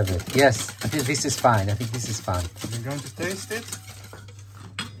heck out of it. Yes, I think this is fine. I think this is fine. You're going to taste it?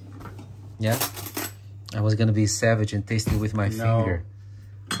 Yeah. I was gonna be savage and taste it with my finger.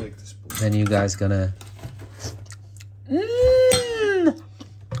 Take the spoon. Then you guys gonna...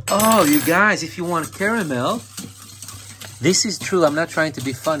 Oh, you guys, if you want caramel, this is true. I'm not trying to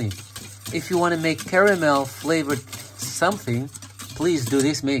be funny. If you want to make caramel flavored something, please do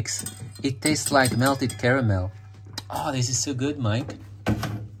this mix. It tastes like melted caramel. Oh, this is so good, Mike.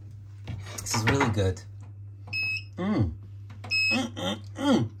 This is really good.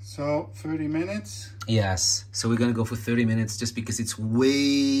 So 30 minutes? Yes. So we're gonna go for 30 minutes just because it's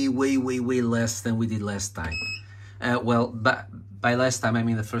way less than we did last time. Well, by last time I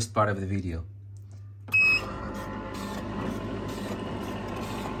mean the first part of the video.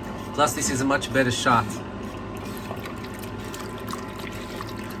 Plus, this is a much better shot.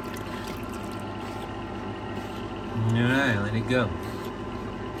 All right, let it go.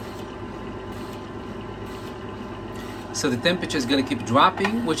 So the temperature is going to keep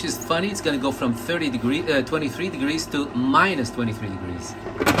dropping, which is funny. It's going to go from 23 degrees to minus 23 degrees.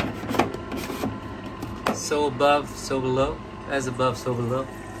 So above, so below. As above, so below.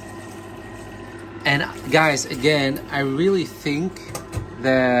 And guys, again, I really think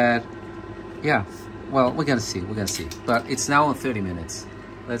that, yeah, well, we're gonna see, but it's now on 30 minutes.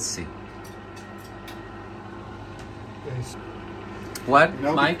 Let's see. Yes. What,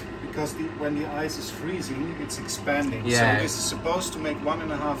 no, Mike? Because when the ice is freezing, it's expanding. Yeah. So this is supposed to make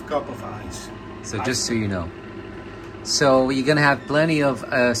 1.5 cup of ice. So just so you know. So you're gonna have plenty of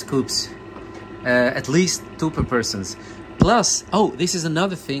scoops, at least 2 per persons. Plus, oh, this is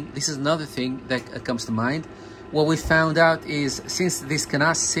another thing that comes to mind. What we found out is, since this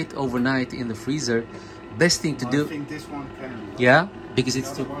cannot sit overnight in the freezer, best thing to do. I think this one can. Yeah, because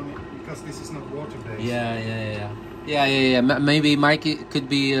it's too. Because this is not water based. Yeah. Maybe Mike could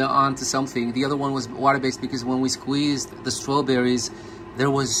be onto something. The other one was water based because when we squeezed the strawberries, there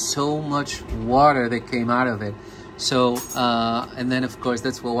was so much water that came out of it. So, and then of course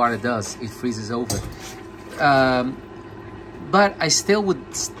that's what water does. It freezes over. But I still would,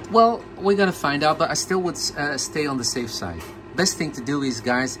 well, we're gonna find out, but I still would stay on the safe side. Best thing to do is,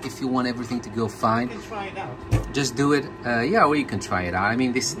 guys, if you want everything to go fine, You can try it out. just do it. Yeah, or you can try it out. I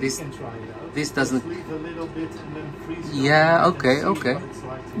mean, this can try it out. this doesn't. Just leave a little bit and then freeze it. Yeah, over and okay. see what it's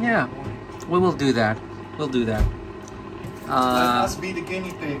like Yeah, tomorrow morning. we will do that. We'll do that. Let us be the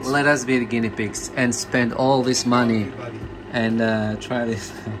guinea pigs. Let us be the guinea pigs and spend all this money Everybody. and try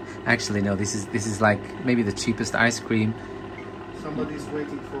this. Actually, no. This is like maybe the cheapest ice cream. Somebody's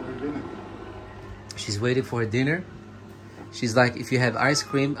waiting for the dinner. She's waiting for her dinner. She's like, if you have ice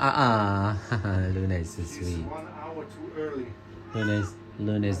cream, Luna is so It's sweet. 1 hour too early.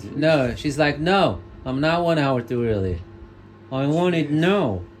 Luna's. No, she's like, no, I'm not 1 hour too early. I want it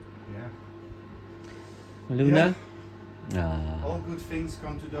now. Yeah. Luna? All good things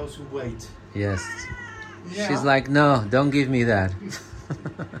come to those who wait. Yes. Yeah. She's like, no, don't give me that.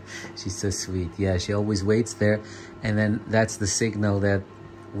 She's so sweet. Yeah, she always waits there. And then that's the signal that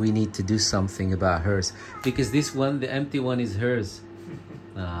we need to do something about hers. Because this one, the empty one, is hers.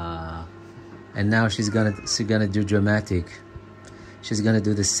 And now she's gonna do dramatic. She's gonna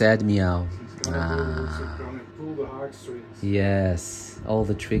do the sad meow. She's gonna pull the heartstrings. Yes, all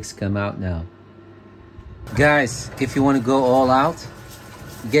the tricks come out now. Guys, if you want to go all out,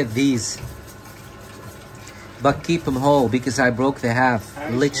 get these. But keep them whole because I broke the half,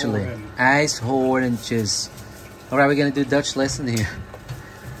 literally. Ice oranges. All right, we're gonna do Dutch lesson here.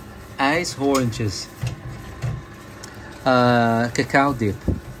 Ice oranges. Cacao dip.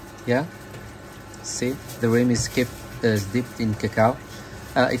 Yeah. See, the rim is dipped in cacao.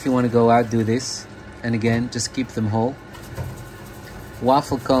 If you want to go out, do this. And again, just keep them whole.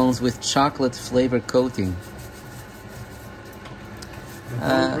 Waffle cones with chocolate flavor coating.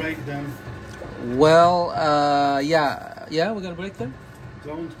 Don't break them. Well, yeah, we're gonna break them.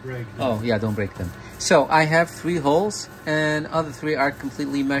 Don't break them. Oh, yeah, don't break them. So I have 3 holes, and other 3 are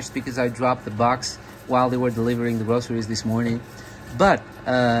completely meshed because I dropped the box while they were delivering the groceries this morning. But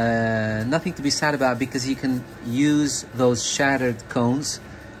nothing to be sad about because you can use those shattered cones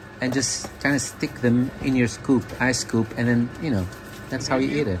and just kind of stick them in your scoop, ice scoop, and then, you know, that's how you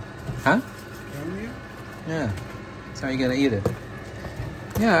eat it. Huh? Yeah, that's how you're gonna eat it.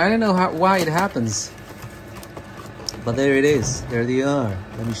 Yeah, I don't know why it happens. But there it is. There they are.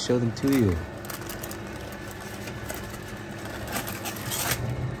 Let me show them to you.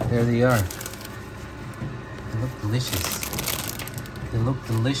 There they are. They look delicious. They look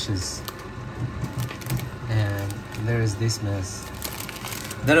delicious. And there is this mess.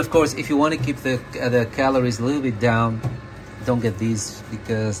 Then, of course, if you want to keep the calories a little bit down, don't get these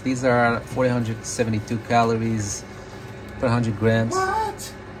because these are 472 calories per 100 grams.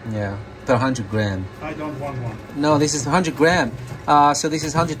 What? Yeah, per 100 gram. I don't want one. No, this is 100 gram. So this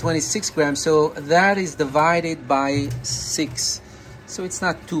is 126 grams. So that is divided by 6. So it's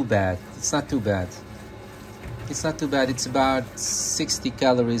not too bad. It's not too bad. It's not too bad. It's about 60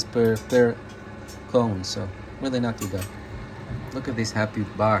 calories per cone. So really not too bad. Look at this happy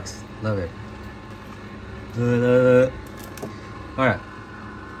box. Love it. All right.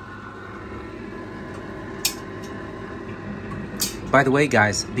 By the way,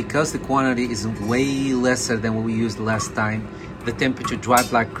 guys, because the quantity is way lesser than what we used last time, the temperature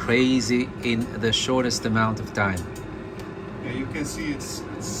dropped like crazy in the shortest amount of time. Yeah, you can see it's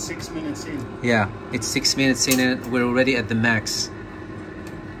 6 minutes in. Yeah, it's 6 minutes in and we're already at the max.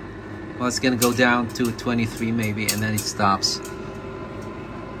 Well, it's gonna go down to 23 maybe, and then it stops.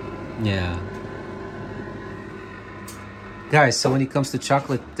 Yeah. Guys, so when it comes to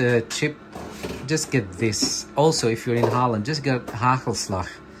chocolate chip, just get this. Also, if you're in Holland, just get hagelslag.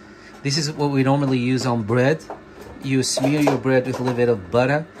 This is what we normally use on bread. You smear your bread with a little bit of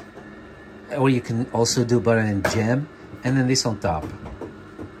butter, or you can also do butter and jam, and then this on top.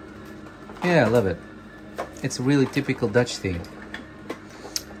 Yeah, I love it. It's a really typical Dutch thing.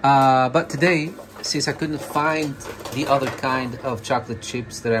 But today, since I couldn't find the other kind of chocolate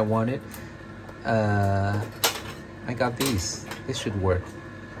chips that I wanted, I got these. This should work.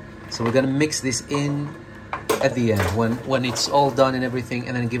 So we're gonna mix this in at the end when it's all done and everything,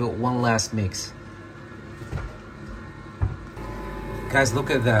 and then give it one last mix. Guys,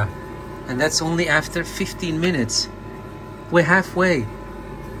 look at that. And that's only after 15 minutes. We're halfway.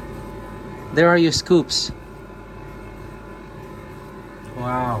 There are your scoops.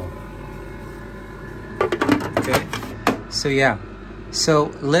 Wow. Okay. So yeah.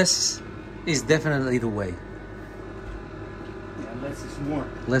 So less is definitely the way. Yeah, less is more.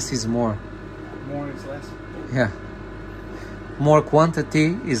 Less is more. More is less. Yeah. More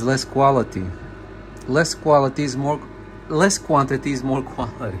quantity is less quality. Less quality is more. Less quantity is more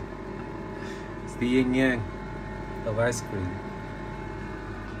quality. It's the yin yang of ice cream.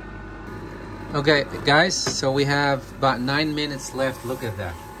 Okay, guys, so we have about 9 minutes left. Look at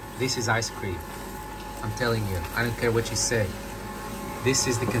that. This is ice cream. I'm telling you, I don't care what you say. This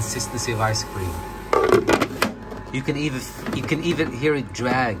is the consistency of ice cream. You can even hear it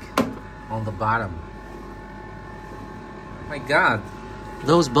drag on the bottom. My God,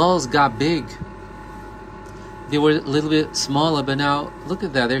 those balls got big. They were a little bit smaller, but now look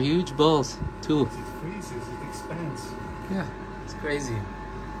at that. They're huge balls too. It freezes, it expands. Yeah, it's crazy.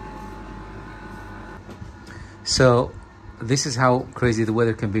 So this is how crazy the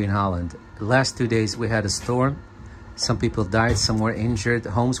weather can be in Holland. The last 2 days we had a storm. Some people died, some were injured,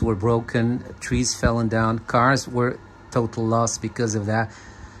 homes were broken, trees fell down, cars were total loss because of that.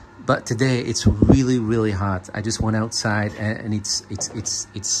 But today it's really, really hot. I just went outside and it's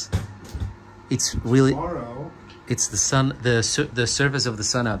really, Tomorrow. it's the sun, the surface of the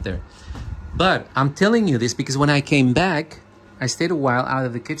sun out there. But I'm telling you this because when I came back, I stayed a while out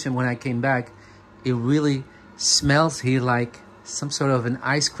of the kitchen. When I came back, it really smells here like some sort of an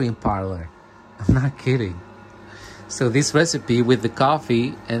ice cream parlor. I'm not kidding. So this recipe with the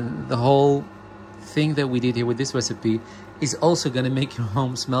coffee and the whole thing that we did here with this recipe is also going to make your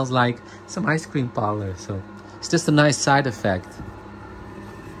home smells like some ice cream parlor. So it's just a nice side effect.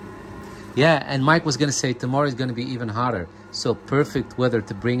 Yeah, and Mike was going to say tomorrow is going to be even hotter. So perfect weather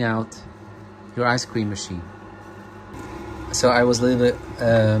to bring out your ice cream machine. So I was a little bit...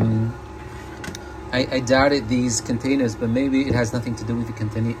 I doubted these containers, but maybe it has nothing to do with the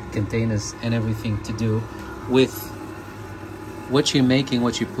containers and everything to do with what you're making,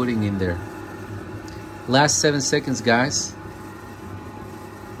 what you're putting in there. Last 7 seconds, guys.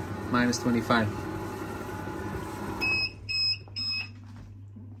 Minus 25.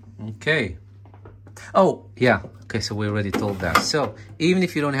 Okay. Oh, yeah. Okay, so we already told that. So even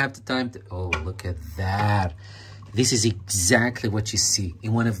if you don't have the time to... Oh, look at that. This is exactly what you see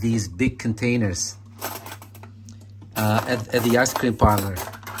in one of these big containers at the ice cream parlor.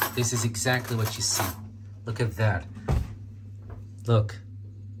 This is exactly what you see. Look at that. Look.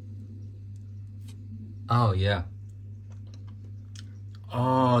 Oh, yeah.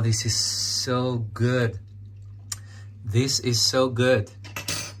 Oh, this is so good. This is so good.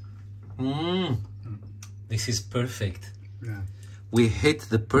 This is perfect. Yeah. We hit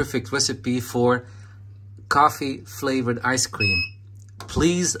the perfect recipe for coffee flavored ice cream.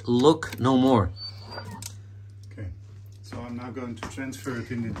 Please look no more. Okay, so I'm now going to transfer it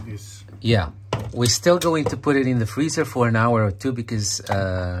into this. Yeah, we're still going to put it in the freezer for an hour or two because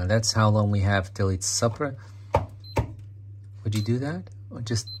that's how long we have till it's supper. Would you do that or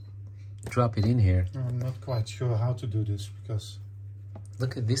just drop it in here? I'm not quite sure how to do this because...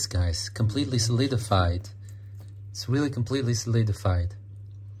 Look at this, guys, completely solidified. It's really completely solidified.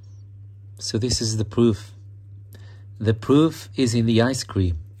 So this is the proof. The proof is in the ice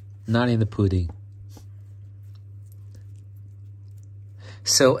cream, not in the pudding.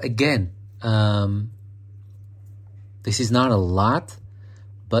 So again, this is not a lot,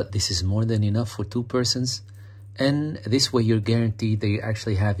 but this is more than enough for 2 persons. And this way you're guaranteed that you're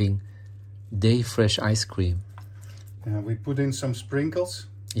actually having day fresh ice cream. We put in some sprinkles.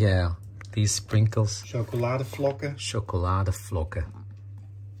 Yeah, these sprinkles. Chocoladevlokken. Chocoladevlokken.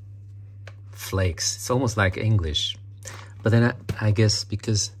 Flakes. It's almost like English. But then I guess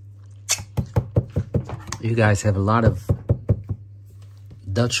because you guys have a lot of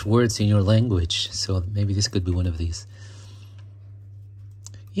Dutch words in your language, so maybe this could be one of these.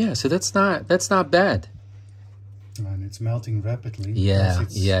 Yeah, so that's not bad. And it's melting rapidly. Yeah,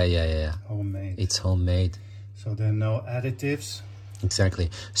 it's yeah. homemade. It's homemade. So there are no additives.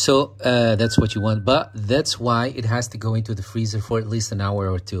 Exactly. So that's what you want. But that's why it has to go into the freezer for at least an hour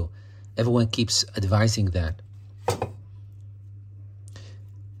or 2. Everyone keeps advising that.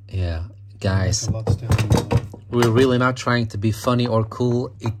 Yeah, Guys, A lot still in there. we're really not trying to be funny or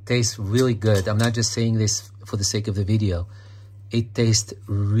cool. It tastes really good. I'm not just saying this for the sake of the video. It tastes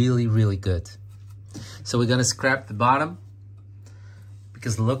really, really good. So we're gonna scrap the bottom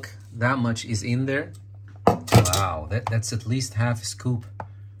because look, that much is in there. Wow, that's at least half a scoop.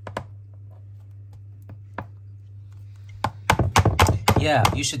 Yeah,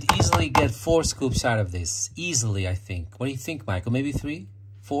 you should easily get 4 scoops out of this. Easily, I think. What do you think, Michael? Maybe 3?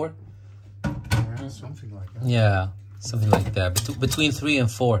 4? Yeah, something like that. Yeah, something like that. Between 3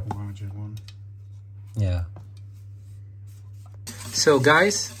 and 4. Larger one. Yeah. So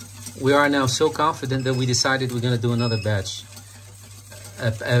guys, we are now so confident that we decided we're gonna do another batch.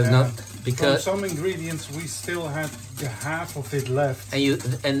 Not because From some ingredients we still had the half of it left.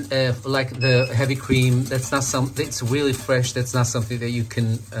 and like the heavy cream, that's not something. It's really fresh. That's not something that you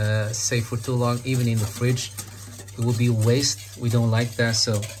can save for too long, even in the fridge. It would be a waste. We don't like that,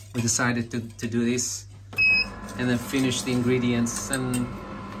 so we decided to do this and then finish the ingredients, and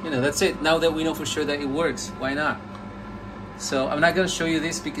you know, that's it. Now that we know for sure that it works, why not? So I'm not going to show you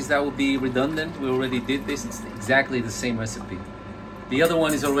this because that would be redundant. We already did this. It's exactly the same recipe. The other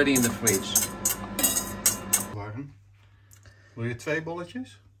one is already in the fridge. Wil je 2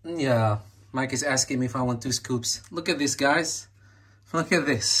 bolletjes? Yeah, Mike is asking me if I want 2 scoops. Look at this, guys. Look at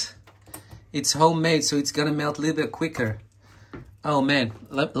this. It's homemade, so it's gonna melt a little bit quicker. Oh man,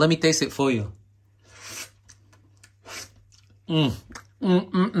 let me taste it for you.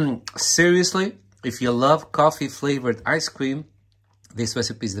 Seriously, if you love coffee flavored ice cream, this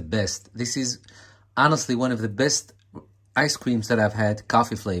recipe is the best. This is honestly one of the best ice creams that I've had,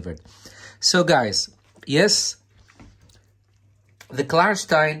 coffee flavored. So guys, yes, the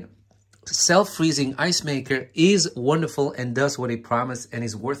KLarstein self-freezing ice maker is wonderful and does what it promised and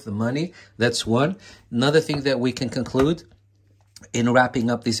is worth the money. That's one. Another thing that we can conclude in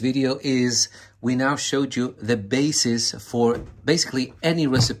wrapping up this video is we now showed you the basis for basically any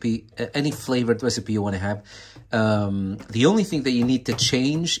recipe, any flavored recipe you want to have. The only thing that you need to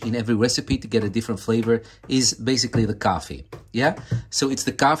change in every recipe to get a different flavor is basically the coffee. Yeah, so it's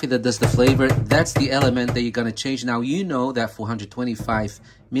the coffee that does the flavor. That's the element that you're going to change. Now, you know that for 125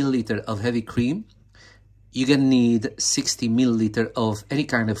 milliliter of heavy cream, you're going to need 60 milliliter of any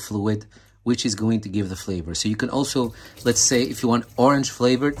kind of fluid, which is going to give the flavor. So you can also, let's say, if you want orange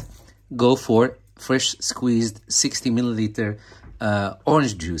flavored, go for fresh squeezed 60 milliliter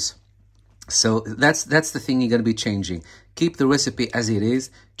orange juice. So that's the thing you're going to be changing. Keep the recipe as it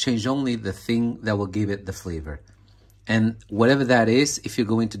is. Change only the thing that will give it the flavor. And whatever that is, if you're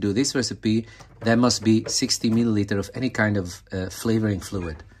going to do this recipe, that must be 60 milliliter of any kind of flavoring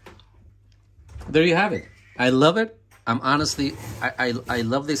fluid. There you have it. I love it. I'm honestly, I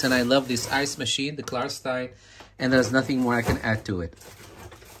love this, and I love this ice machine, the KLarstein, and there's nothing more I can add to it.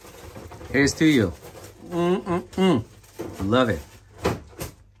 Here's to you. Love it.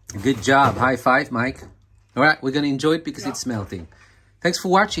 Good job. High five, Mike. All right, we're going to enjoy it because it's melting. Thanks for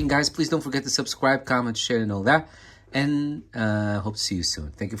watching, guys. Please don't forget to subscribe, comment, share, and all that. And hope to see you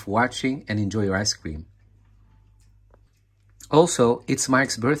soon. Thank you for watching, and enjoy your ice cream. Also, it's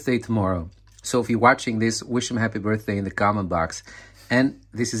Mike's birthday tomorrow. So if you're watching this, wish him happy birthday in the comment box. And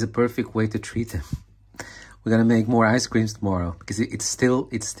this is a perfect way to treat him. We're gonna make more ice creams tomorrow because it's still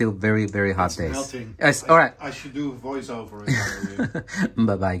very, very hot days. Melting. Yes, all right. I should do a voiceover.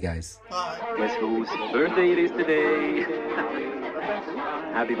 Bye bye, guys. Bye. Guess whose birthday it is today?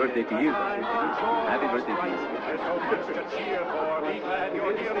 Happy birthday to you. Happy birthday to you.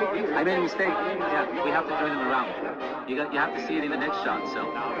 I made a mistake. Yeah, we have to turn them around. You have to see it in the next shot. So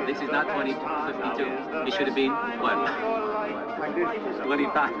this is not 2052. It should have been what?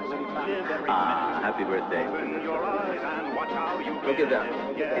 25. Ah, happy birthday. Look at that.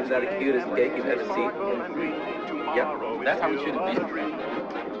 Isn't that the cutest cake you've ever seen? Yep, that's how it should have been.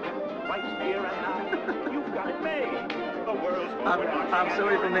 I'm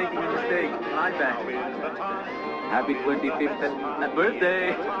sorry for making a mistake. My bad. Happy 25th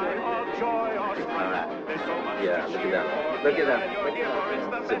birthday. All right. Yeah, look at that. Look at that.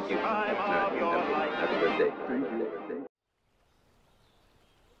 So cute. Happy birthday.